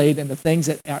waylaid into things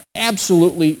that are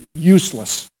absolutely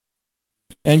useless.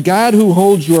 And God, who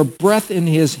holds your breath in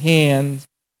his hand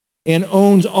and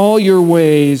owns all your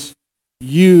ways,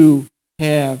 you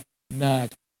have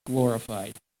not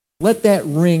glorified. Let that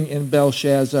ring in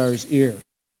Belshazzar's ear.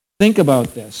 Think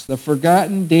about this. The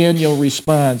forgotten Daniel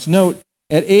responds. Note,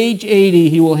 at age 80,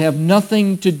 he will have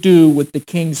nothing to do with the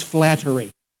king's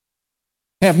flattery.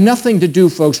 Have nothing to do,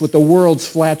 folks, with the world's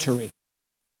flattery.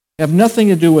 Have nothing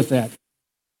to do with that.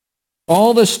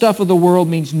 All the stuff of the world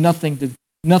means nothing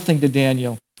to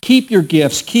Daniel. Keep your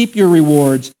gifts. Keep your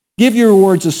rewards. Give your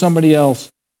rewards to somebody else.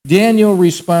 Daniel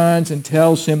responds and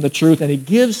tells him the truth, and he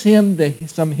gives him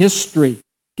some history.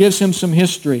 Gives him some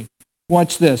history.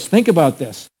 Watch this. Think about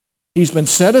this. He's been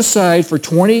set aside for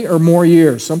 20 or more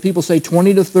years. Some people say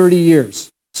 20 to 30 years.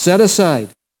 Set aside.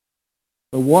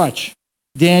 But watch.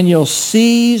 Daniel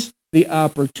sees the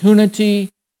opportunity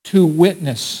to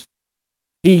witness.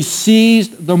 He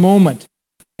seized the moment.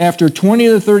 After 20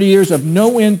 to 30 years of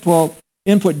no input,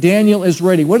 Daniel is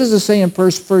ready. What does it say in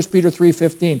 1 Peter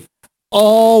 3:15?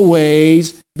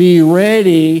 Always be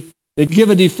ready to give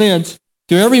a defense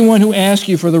to everyone who asks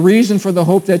you for the reason for the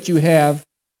hope that you have,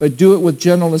 but do it with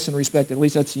gentleness and respect. At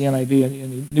least that's the NIV.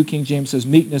 And the New King James says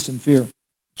meekness and fear.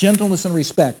 Gentleness and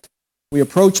respect. We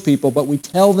approach people, but we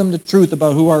tell them the truth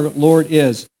about who our Lord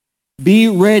is. Be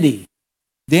ready.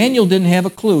 Daniel didn't have a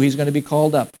clue he's going to be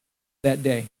called up that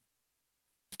day.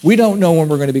 We don't know when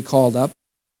we're going to be called up.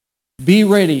 Be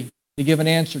ready to give an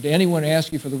answer to anyone who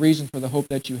asks you for the reason for the hope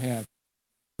that you have.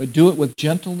 But do it with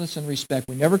gentleness and respect.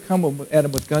 We never come at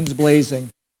them with guns blazing.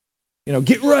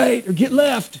 Get right or get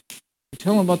left. We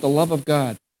tell them about the love of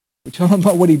God. We tell them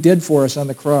about what he did for us on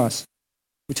the cross.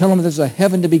 We tell them there's a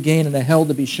heaven to be gained and a hell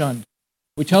to be shunned.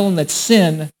 We tell them that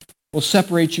sin will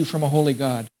separate you from a holy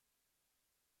God.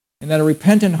 And that a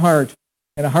repentant heart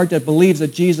and a heart that believes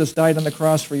that Jesus died on the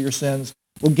cross for your sins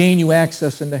will gain you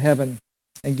access into heaven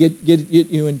and get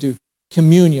you into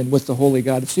communion with the holy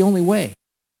God. It's the only way.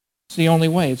 It's the only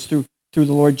way. It's through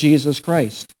the Lord Jesus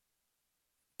Christ.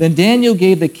 Then Daniel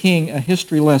gave the king a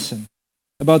history lesson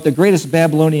about the greatest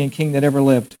Babylonian king that ever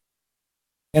lived,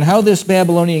 and how this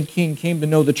Babylonian king came to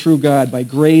know the true God by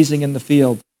grazing in the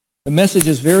field. The message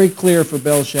is very clear for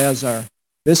Belshazzar.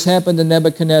 This happened to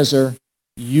Nebuchadnezzar.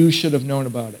 You should have known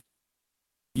about it.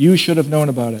 You should have known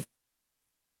about it.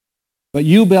 But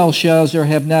you, Belshazzar,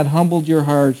 have not humbled your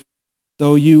heart,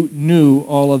 though you knew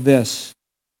all of this.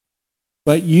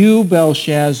 But you,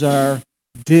 Belshazzar,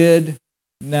 did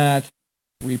not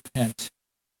repent.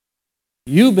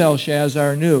 You,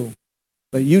 Belshazzar, knew,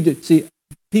 but you did. See,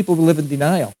 people live in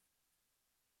denial.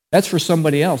 That's for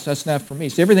somebody else. That's not for me.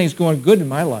 See, everything's going good in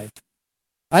my life.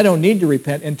 I don't need to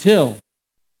repent until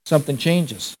something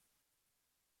changes.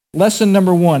 Lesson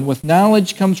number 1, with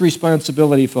knowledge comes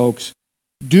responsibility, folks.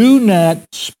 Do not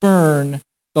spurn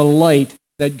the light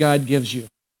that God gives you.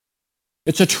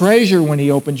 It's a treasure when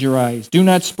he opens your eyes. Do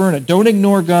not spurn it. Don't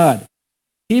ignore God.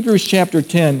 Hebrews chapter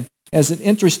 10 has an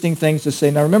interesting thing to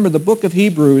say. Now remember, the book of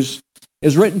Hebrews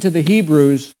is written to the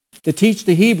Hebrews to teach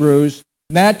the Hebrews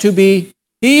not to be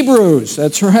Hebrews.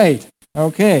 That's right.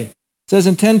 Okay. It says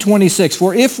in 10:26,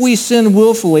 for if we sin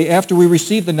willfully after we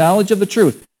receive the knowledge of the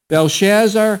truth,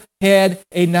 Belshazzar had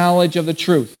a knowledge of the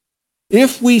truth.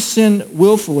 If we sin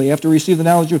willfully after we receive the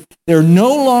knowledge of the truth, there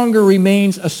no longer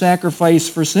remains a sacrifice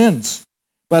for sins,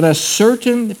 but a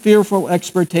certain fearful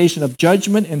expectation of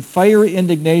judgment and fiery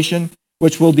indignation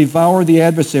which will devour the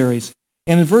adversaries.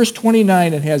 And in verse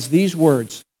 29 it has these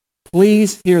words.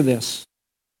 Please hear this.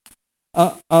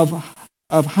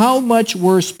 Of how much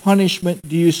worse punishment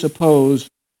do you suppose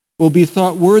will be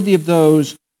thought worthy of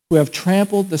those who have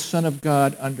trampled the Son of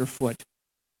God underfoot,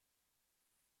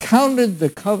 counted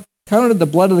the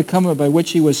blood of the covenant by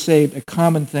which he was saved a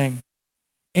common thing,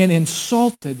 and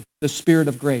insulted the Spirit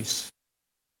of grace?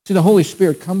 See, the Holy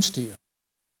Spirit comes to you,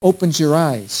 opens your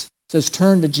eyes, says,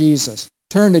 turn to Jesus,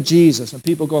 and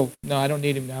people go, no, I don't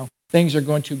need him now. Things are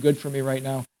going too good for me right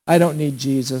now. I don't need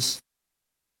Jesus.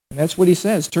 And that's what he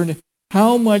says.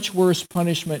 How much worse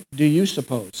punishment do you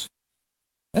suppose?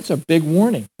 That's a big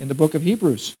warning in the book of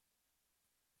Hebrews.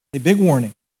 A big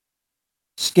warning.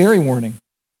 Scary warning.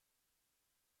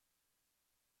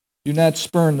 Do not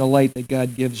spurn the light that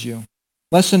God gives you.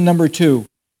 Lesson number 2.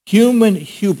 Human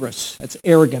hubris, that's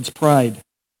arrogance, pride,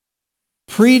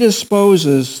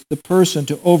 predisposes the person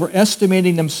to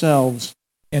overestimating themselves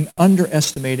and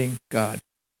underestimating God.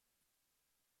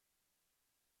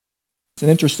 It's an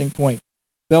interesting point.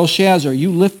 Belshazzar,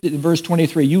 you lifted, in verse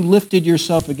 23, you lifted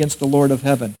yourself against the Lord of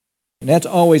heaven. And that's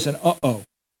always an uh-oh.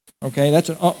 Okay, that's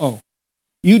an uh-oh.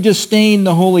 You disdained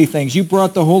the holy things. You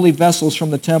brought the holy vessels from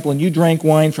the temple and you drank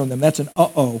wine from them. That's an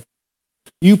uh-oh.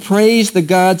 You praised the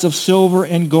gods of silver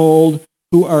and gold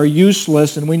who are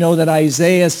useless, and we know that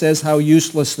Isaiah says how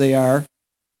useless they are.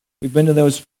 We've been to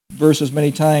those verses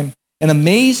many times. An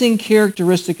amazing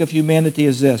characteristic of humanity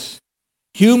is this.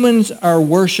 Humans are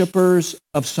worshipers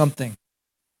of something.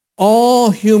 All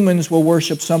humans will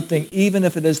worship something, even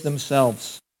if it is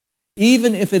themselves,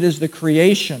 even if it is the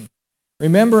creation.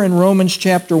 Remember in Romans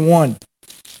chapter 1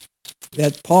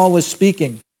 that Paul was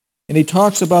speaking, and he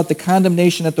talks about the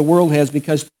condemnation that the world has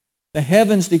because the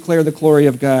heavens declare the glory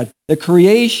of God. The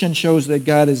creation shows that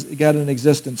God is God in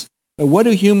existence. But what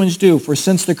do humans do? For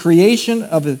since the creation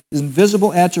of his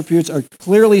invisible attributes are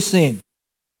clearly seen,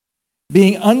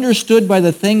 being understood by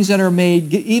the things that are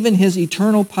made, even his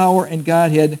eternal power and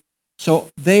Godhead, so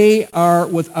they are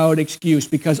without excuse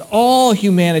because all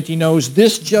humanity knows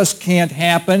this just can't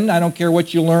happen. I don't care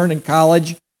what you learn in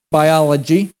college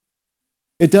biology.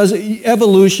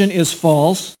 Evolution is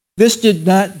false. This did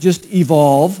not just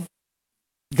evolve.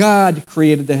 God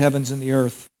created the heavens and the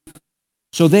earth.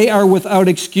 So they are without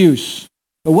excuse.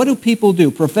 But what do people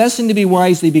do? Professing to be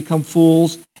wise, they become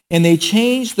fools, and they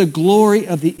change the glory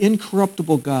of the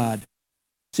incorruptible God.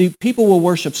 See, people will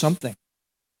worship something.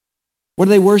 What do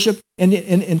they worship?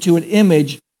 Into an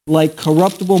image like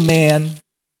corruptible man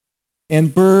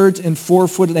and birds and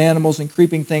four-footed animals and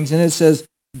creeping things. And it says,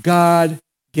 God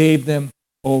gave them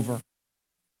over.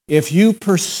 If you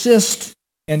persist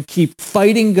and keep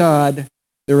fighting God,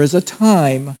 there is a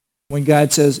time when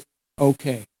God says,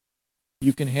 okay,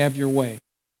 you can have your way.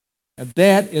 And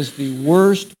that is the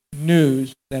worst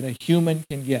news that a human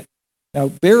can get. Now,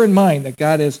 bear in mind that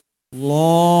God is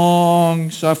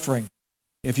long-suffering.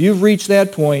 If you've reached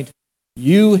that point,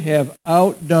 you have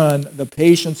outdone the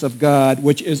patience of God,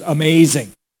 which is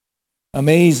amazing.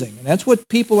 Amazing. And that's what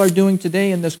people are doing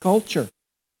today in this culture.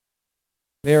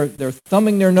 They're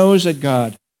thumbing their nose at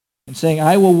God and saying,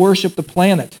 I will worship the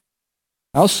planet.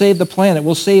 I'll save the planet.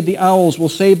 We'll save the owls. We'll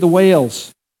save the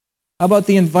whales. How about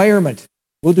the environment?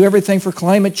 We'll do everything for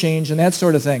climate change and that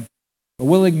sort of thing. But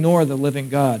we'll ignore the living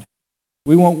God.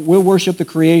 We'll worship the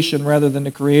creation rather than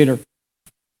the Creator.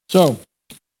 So,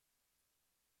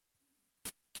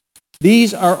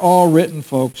 these are all written,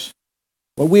 folks.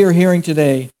 What we are hearing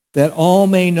today, that all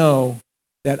may know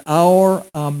that our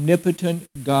omnipotent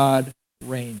God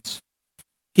reigns.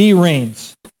 He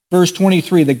reigns. Verse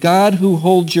 23, the God who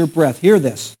holds your breath, hear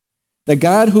this, the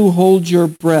God who holds your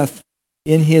breath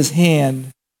in his hand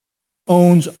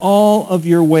owns all of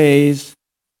your ways.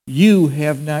 You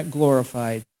have not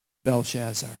glorified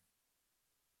Belshazzar.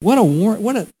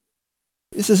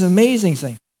 This is an amazing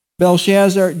thing.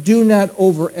 Belshazzar, do not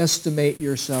overestimate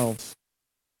yourselves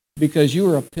because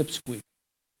you are a pipsqueak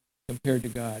compared to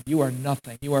God. You are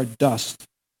nothing. You are dust.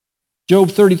 Job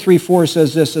 33:4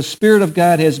 says this, the Spirit of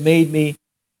God has made me,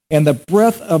 and the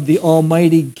breath of the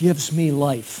Almighty gives me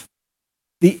life.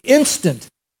 The instant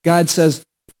God says,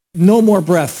 no more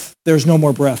breath, there's no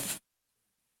more breath.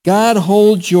 God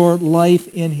holds your life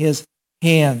in his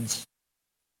hands.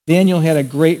 Daniel had a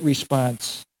great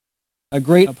response, a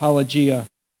great apologia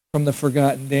from the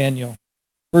forgotten Daniel.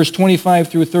 Verse 25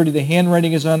 through 30, the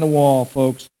handwriting is on the wall,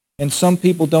 folks, and some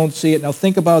people don't see it. Now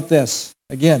think about this.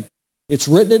 Again, it's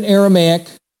written in Aramaic.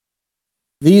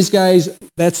 These guys,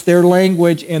 that's their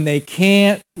language, and they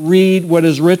can't read what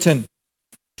is written.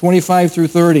 25 through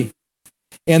 30.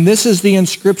 And this is the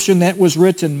inscription that was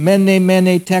written, Mene,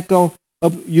 Mene, Tekel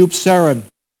of Upsaran.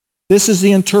 This is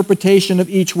the interpretation of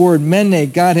each word.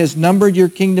 Mene, God has numbered your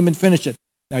kingdom and finished it.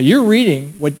 Now you're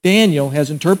reading what Daniel has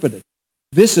interpreted.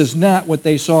 This is not what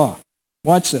they saw.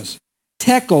 Watch this.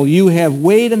 Tekel, you have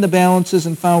weighed in the balances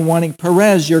and found wanting.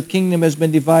 Perez, your kingdom has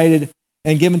been divided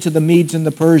and given to the Medes and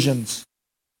the Persians.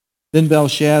 Then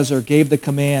Belshazzar gave the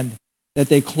command that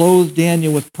they clothed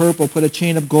Daniel with purple, put a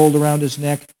chain of gold around his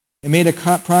neck, and made a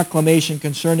proclamation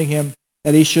concerning him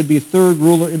that he should be third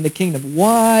ruler in the kingdom.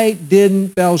 Why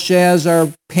didn't Belshazzar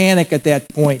panic at that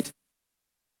point?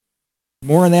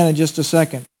 More on that in just a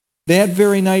second. That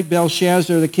very night,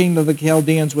 Belshazzar, the king of the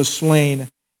Chaldeans, was slain,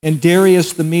 and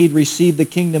Darius the Mede received the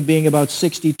kingdom, being about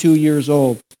 62 years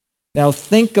old. Now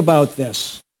think about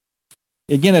this.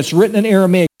 Again, it's written in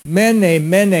Aramaic. Mene,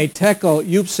 Mene, Tekel,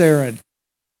 Upsaran.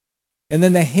 And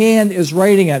then the hand is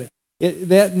writing at it.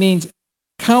 That means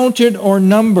counted or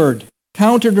numbered.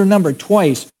 Counted or numbered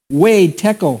twice. Weighed,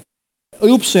 Tekel.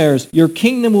 Upsars, your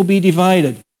kingdom will be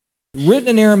divided. Written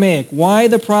in Aramaic. Why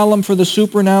the problem for the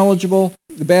super knowledgeable,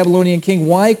 the Babylonian king?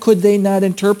 Why could they not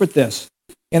interpret this?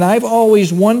 And I've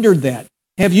always wondered that.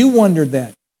 Have you wondered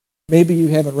that? Maybe you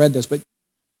haven't read this, but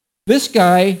this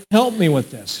guy helped me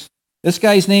with this. This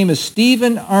guy's name is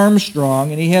Stephen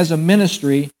Armstrong, and he has a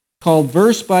ministry called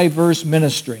Verse by Verse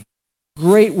Ministry.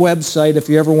 Great website if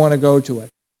you ever want to go to it.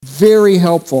 Very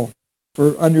helpful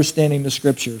for understanding the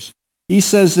Scriptures. He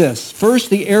says this, first,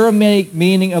 the Aramaic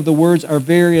meaning of the words are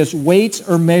various weights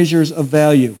or measures of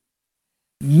value.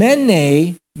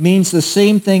 Mene means the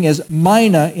same thing as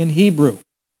mina in Hebrew.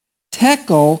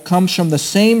 Tekel comes from the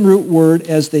same root word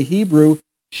as the Hebrew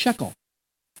shekel.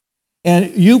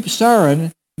 And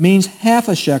upsaron means half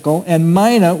a shekel, and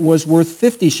mina was worth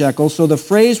 50 shekels. So the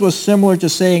phrase was similar to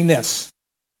saying this: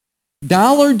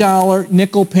 dollar, dollar,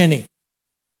 nickel, penny.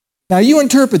 Now you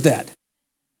interpret that.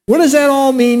 What does that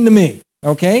all mean to me?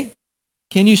 Okay?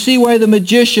 Can you see why the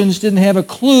magicians didn't have a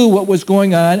clue what was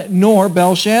going on, nor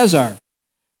Belshazzar?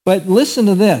 But listen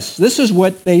to this. This is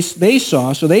what they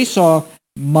saw. So they saw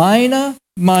mina,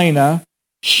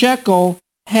 shekel,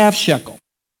 half shekel.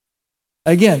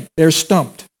 Again, they're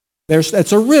stumped.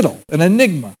 It's a riddle, an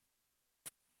enigma.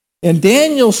 And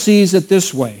Daniel sees it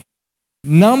this way: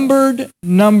 numbered,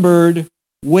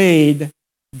 weighed,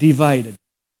 divided.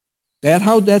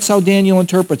 That's how Daniel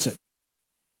interprets it.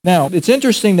 Now, it's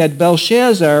interesting that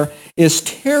Belshazzar is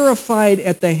terrified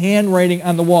at the handwriting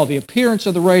on the wall, the appearance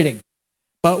of the writing.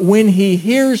 But when he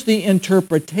hears the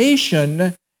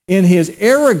interpretation, in his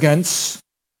arrogance,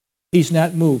 he's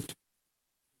not moved.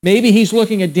 Maybe he's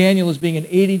looking at Daniel as being an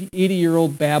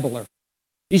 80-year-old babbler.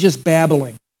 He's just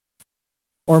babbling.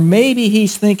 Or maybe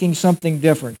he's thinking something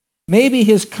different. Maybe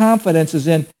his confidence is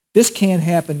in, this can't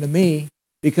happen to me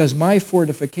because my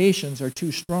fortifications are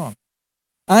too strong.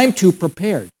 I'm too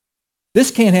prepared.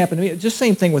 This can't happen to me. Just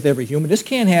same thing with every human. This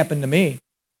can't happen to me.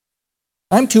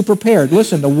 I'm too prepared.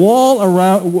 Listen, the wall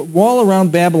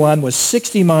around Babylon was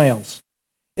 60 miles.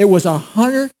 It was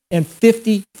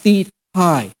 150 feet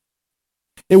high.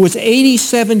 It was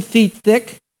 87 feet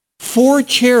thick. 4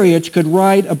 chariots could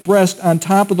ride abreast on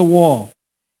top of the wall.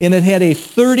 And it had a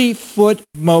 30-foot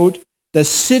moat. The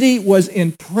city was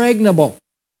impregnable.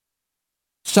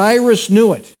 Cyrus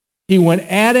knew it. He went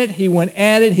at it.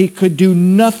 He could do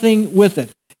nothing with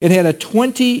it. It had a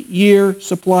 20-year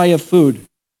supply of food.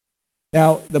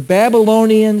 Now, the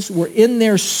Babylonians were in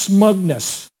their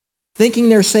smugness, thinking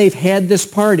they're safe, had this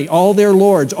party, all their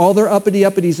lords, all their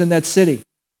uppity-uppities in that city.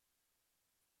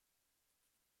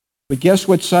 But guess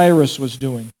what Cyrus was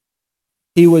doing?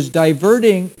 He was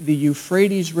diverting the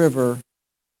Euphrates River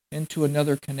into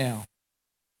another canal.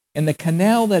 And the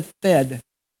canal that fed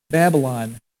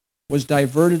Babylon was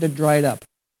diverted and dried up.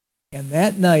 And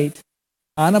that night,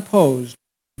 unopposed,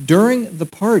 during the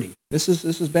party, this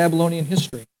is Babylonian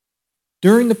history,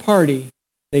 during the party,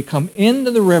 they come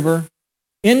into the river,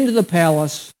 into the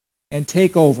palace, and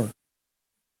take over.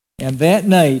 And that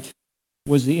night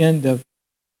was the end of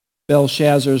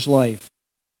Belshazzar's life.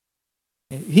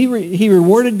 He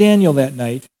rewarded Daniel that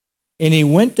night, and he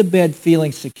went to bed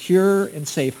feeling secure and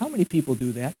safe. How many people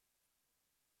do that?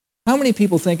 How many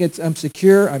people think I'm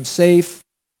secure, I'm safe,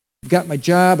 I've got my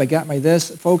job, I got my this?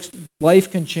 Folks,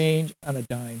 life can change on a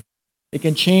dime. It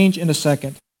can change in a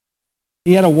second.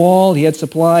 He had a wall, he had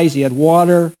supplies, he had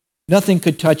water. Nothing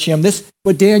could touch him.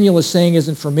 What Daniel is saying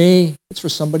isn't for me. It's for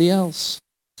somebody else.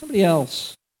 Somebody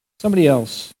else. Somebody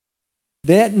else.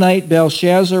 That night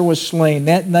Belshazzar was slain.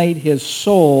 That night his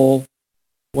soul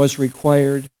was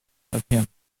required of him.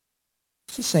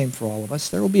 It's the same for all of us.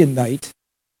 There will be a night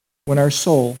when our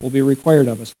soul will be required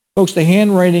of us. Folks, the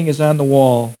handwriting is on the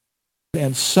wall,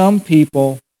 and some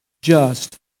people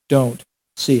just don't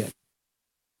see it.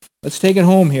 Let's take it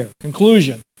home here.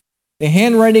 Conclusion. The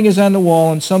handwriting is on the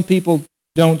wall, and some people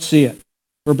don't see it.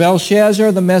 For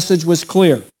Belshazzar, the message was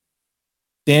clear.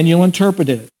 Daniel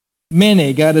interpreted it.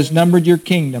 Mene, God has numbered your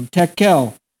kingdom.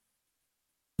 Tekel,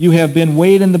 you have been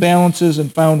weighed in the balances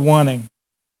and found wanting.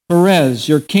 Perez,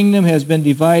 your kingdom has been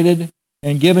divided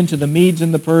and given to the Medes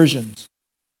and the Persians.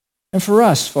 And for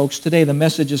us, folks, today the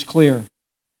message is clear.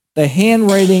 The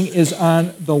handwriting is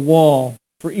on the wall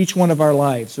for each one of our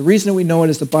lives. The reason that we know it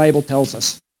is the Bible tells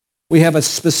us. We have a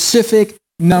specific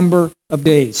number of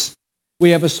days.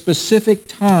 We have a specific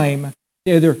time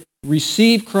to either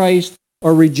receive Christ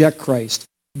or reject Christ.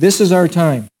 This is our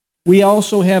time. We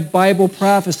also have Bible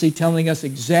prophecy telling us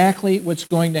exactly what's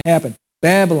going to happen.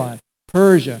 Babylon,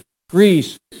 Persia,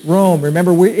 Greece, Rome.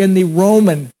 Remember, we're in the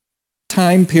Roman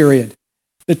time period.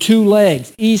 The 2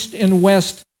 legs, east and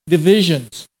west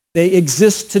divisions, they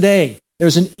exist today.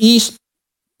 There's an east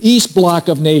block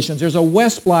of nations. There's a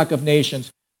west block of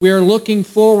nations. We are looking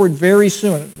forward very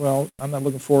soon. Well, I'm not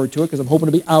looking forward to it because I'm hoping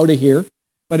to be out of here.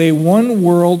 But a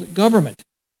one-world government,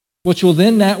 which will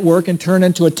then not work and turn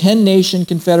into a 10-nation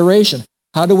confederation.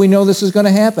 How do we know this is going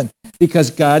to happen?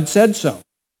 Because God said so.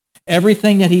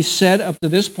 Everything that he said up to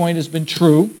this point has been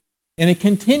true, and it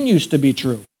continues to be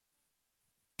true.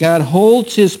 God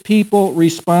holds his people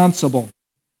responsible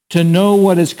to know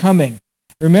what is coming.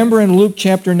 Remember in Luke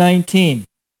chapter 19,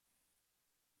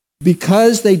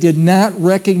 because they did not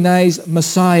recognize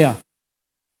Messiah,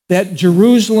 that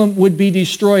Jerusalem would be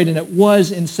destroyed, and it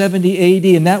was in 70 AD,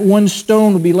 and that one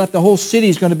stone would be left. The whole city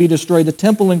is going to be destroyed, the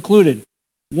temple included.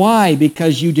 Why?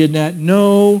 Because you did not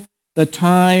know the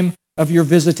time of your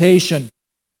visitation.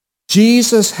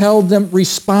 Jesus held them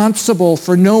responsible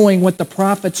for knowing what the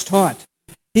prophets taught.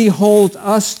 He holds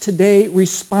us today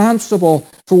responsible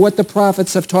for what the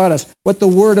prophets have taught us, what the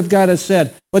Word of God has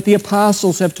said, what the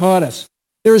apostles have taught us.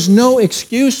 There is no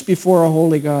excuse before a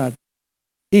holy God.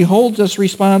 He holds us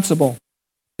responsible.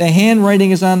 The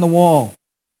handwriting is on the wall.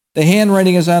 The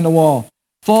handwriting is on the wall.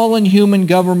 Fallen human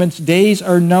governments' days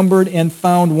are numbered and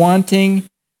found wanting.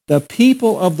 The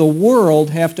people of the world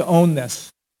have to own this.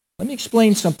 Let me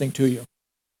explain something to you.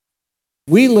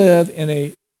 We live in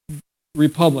a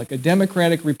republic, a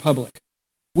democratic republic.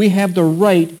 We have the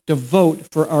right to vote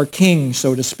for our king,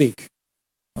 so to speak.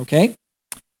 Okay?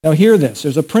 Now hear this.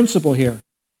 There's a principle here.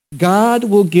 God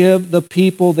will give the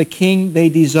people the king they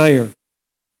desire.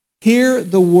 Hear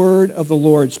the word of the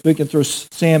Lord speaking through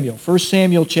Samuel. 1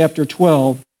 Samuel chapter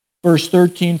 12, verse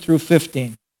 13 through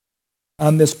 15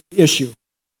 on this issue.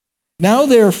 Now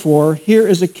therefore, here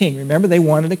is a king. Remember, they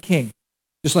wanted a king,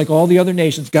 just like all the other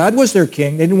nations. God was their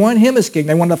king. They didn't want him as king.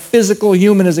 They wanted a physical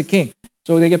human as a king.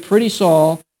 So they get pretty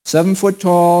Saul, 7 foot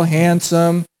tall,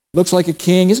 handsome, looks like a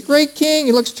king. He's a great king.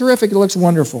 He looks terrific. He looks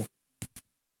wonderful.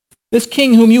 This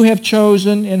king whom you have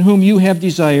chosen and whom you have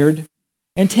desired,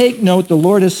 and take note, the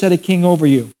Lord has set a king over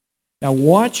you. Now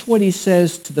watch what he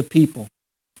says to the people.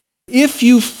 If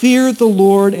you fear the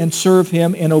Lord and serve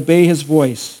him and obey his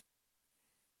voice,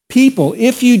 people,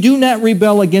 if you do not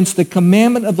rebel against the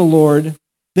commandment of the Lord,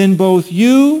 then both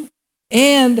you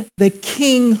and the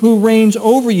king who reigns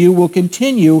over you will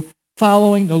continue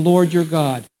following the Lord your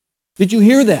God. Did you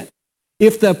hear that?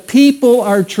 If the people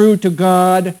are true to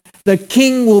God, the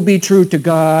king will be true to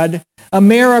God.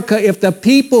 America, if the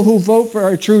people who vote for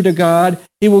are true to God,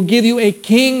 he will give you a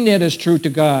king that is true to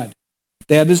God.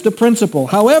 That is the principle.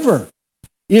 However,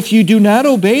 if you do not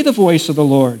obey the voice of the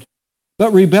Lord,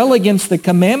 but rebel against the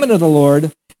commandment of the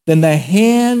Lord, then the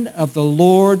hand of the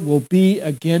Lord will be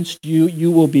against you. You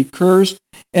will be cursed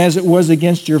as it was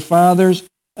against your fathers.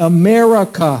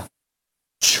 America,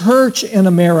 church in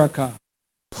America,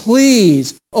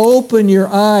 please open your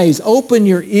eyes, open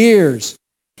your ears.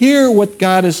 Hear what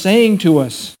God is saying to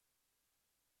us.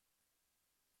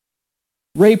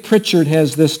 Ray Pritchard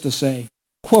has this to say,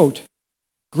 quote,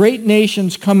 great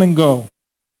nations come and go.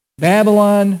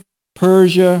 Babylon,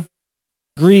 Persia,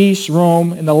 Greece,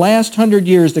 Rome. In the last 100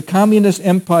 years, the communist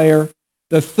empire,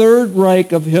 the Third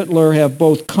Reich of Hitler have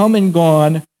both come and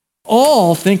gone,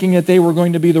 all thinking that they were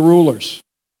going to be the rulers.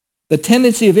 The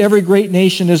tendency of every great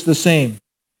nation is the same,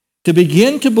 to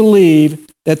begin to believe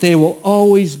that they will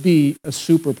always be a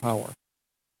superpower.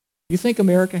 You think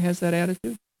America has that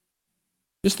attitude?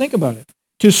 Just think about it.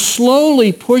 To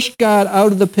slowly push God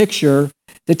out of the picture,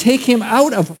 to take him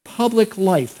out of public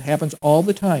life, happens all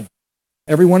the time.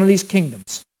 Every one of these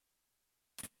kingdoms.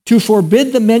 To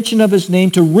forbid the mention of his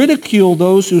name, to ridicule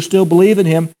those who still believe in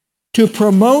him, to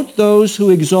promote those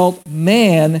who exalt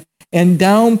man and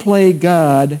downplay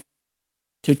God,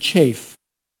 to chafe.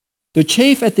 To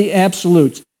chafe at the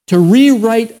absolutes, to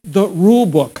rewrite the rule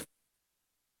book.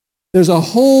 There's a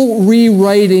whole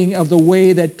rewriting of the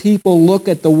way that people look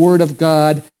at the Word of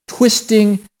God,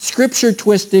 twisting, scripture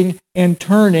twisting, and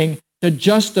turning to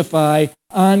justify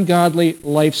ungodly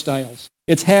lifestyles.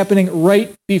 It's happening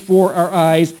right before our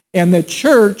eyes, and the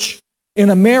church in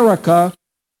America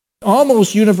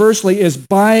almost universally is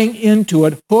buying into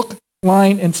it hook,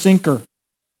 line, and sinker.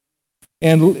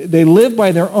 And they live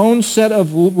by their own set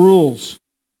of rules.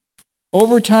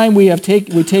 Over time, we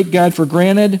take God for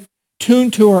granted,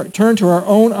 turn to our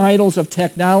own idols of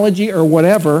technology or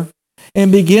whatever,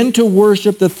 and begin to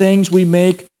worship the things we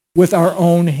make with our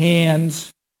own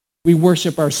hands. We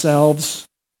worship ourselves.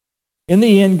 In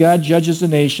the end, God judges the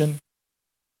nation,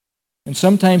 and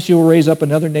sometimes he will raise up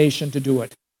another nation to do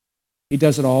it. He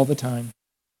does it all the time.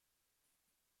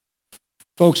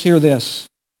 Folks, hear this.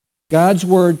 God's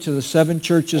word to the 7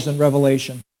 churches in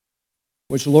Revelation,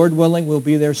 which, Lord willing, will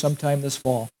be there sometime this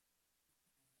fall.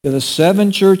 To the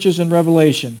 7 churches in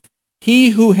Revelation,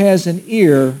 he who has an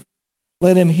ear,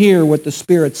 let him hear what the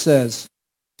Spirit says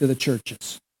to the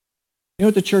churches. You know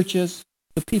what the church is?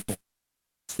 The people.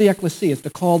 It's the ecclesia. It's the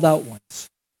called out ones.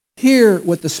 Hear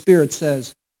what the Spirit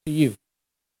says to you.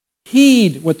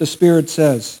 Heed what the Spirit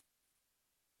says.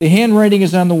 The handwriting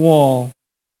is on the wall,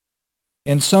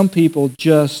 and some people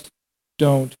just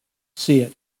don't see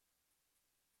it.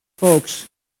 Folks,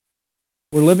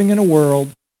 we're living in a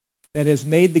world that has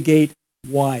made the gate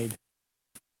wide.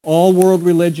 All world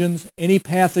religions, any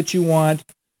path that you want,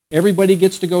 everybody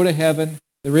gets to go to heaven.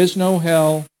 There is no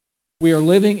hell. We are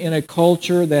living in a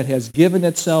culture that has given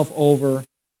itself over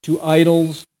to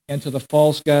idols and to the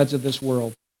false gods of this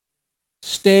world.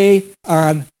 Stay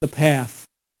on the path.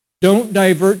 Don't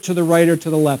divert to the right or to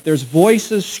the left. There's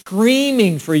voices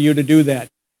screaming for you to do that.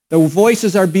 The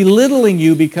voices are belittling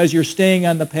you because you're staying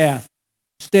on the path.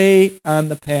 Stay on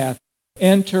the path.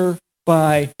 Enter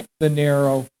by the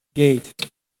narrow gate.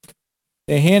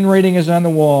 The handwriting is on the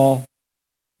wall,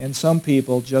 and some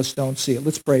people just don't see it.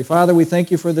 Let's pray. Father, we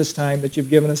thank you for this time that you've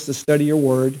given us to study your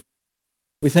word.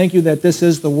 We thank you that this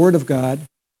is the word of God.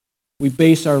 We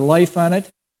base our life on it.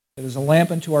 It is a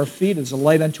lamp unto our feet. It is a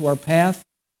light unto our path.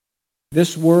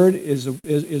 This word is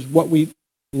what we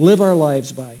live our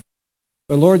lives by.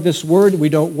 But Lord, this word, we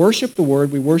don't worship the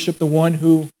word. We worship the one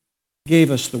who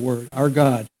gave us the word, our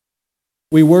God.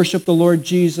 We worship the Lord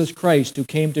Jesus Christ who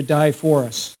came to die for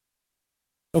us.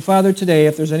 So, Father, today,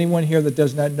 if there's anyone here that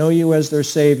does not know you as their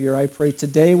Savior, I pray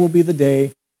today will be the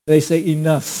day they say,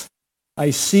 enough. I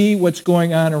see what's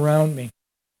going on around me.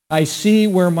 I see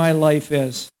where my life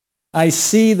is. I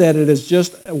see that it is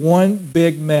just one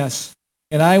big mess,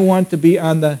 and I want to be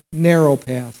on the narrow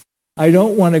path. I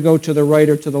don't want to go to the right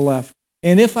or to the left.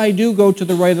 And if I do go to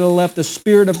the right or the left, the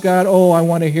Spirit of God, oh, I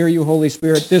want to hear you, Holy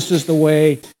Spirit. This is the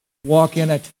way. Walk in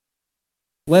it.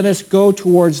 Let us go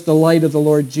towards the light of the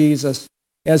Lord Jesus.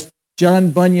 As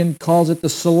John Bunyan calls it, the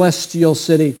celestial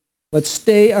city. Let's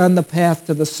stay on the path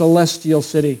to the celestial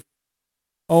city.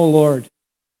 Oh, Lord,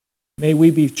 may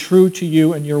we be true to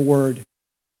you and your word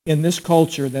in this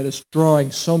culture that is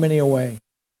drawing so many away.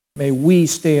 May we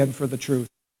stand for the truth.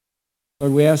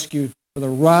 Lord, we ask you for the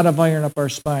rod of iron up our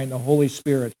spine, the Holy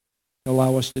Spirit, to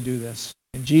allow us to do this.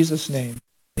 In Jesus' name,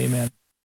 amen.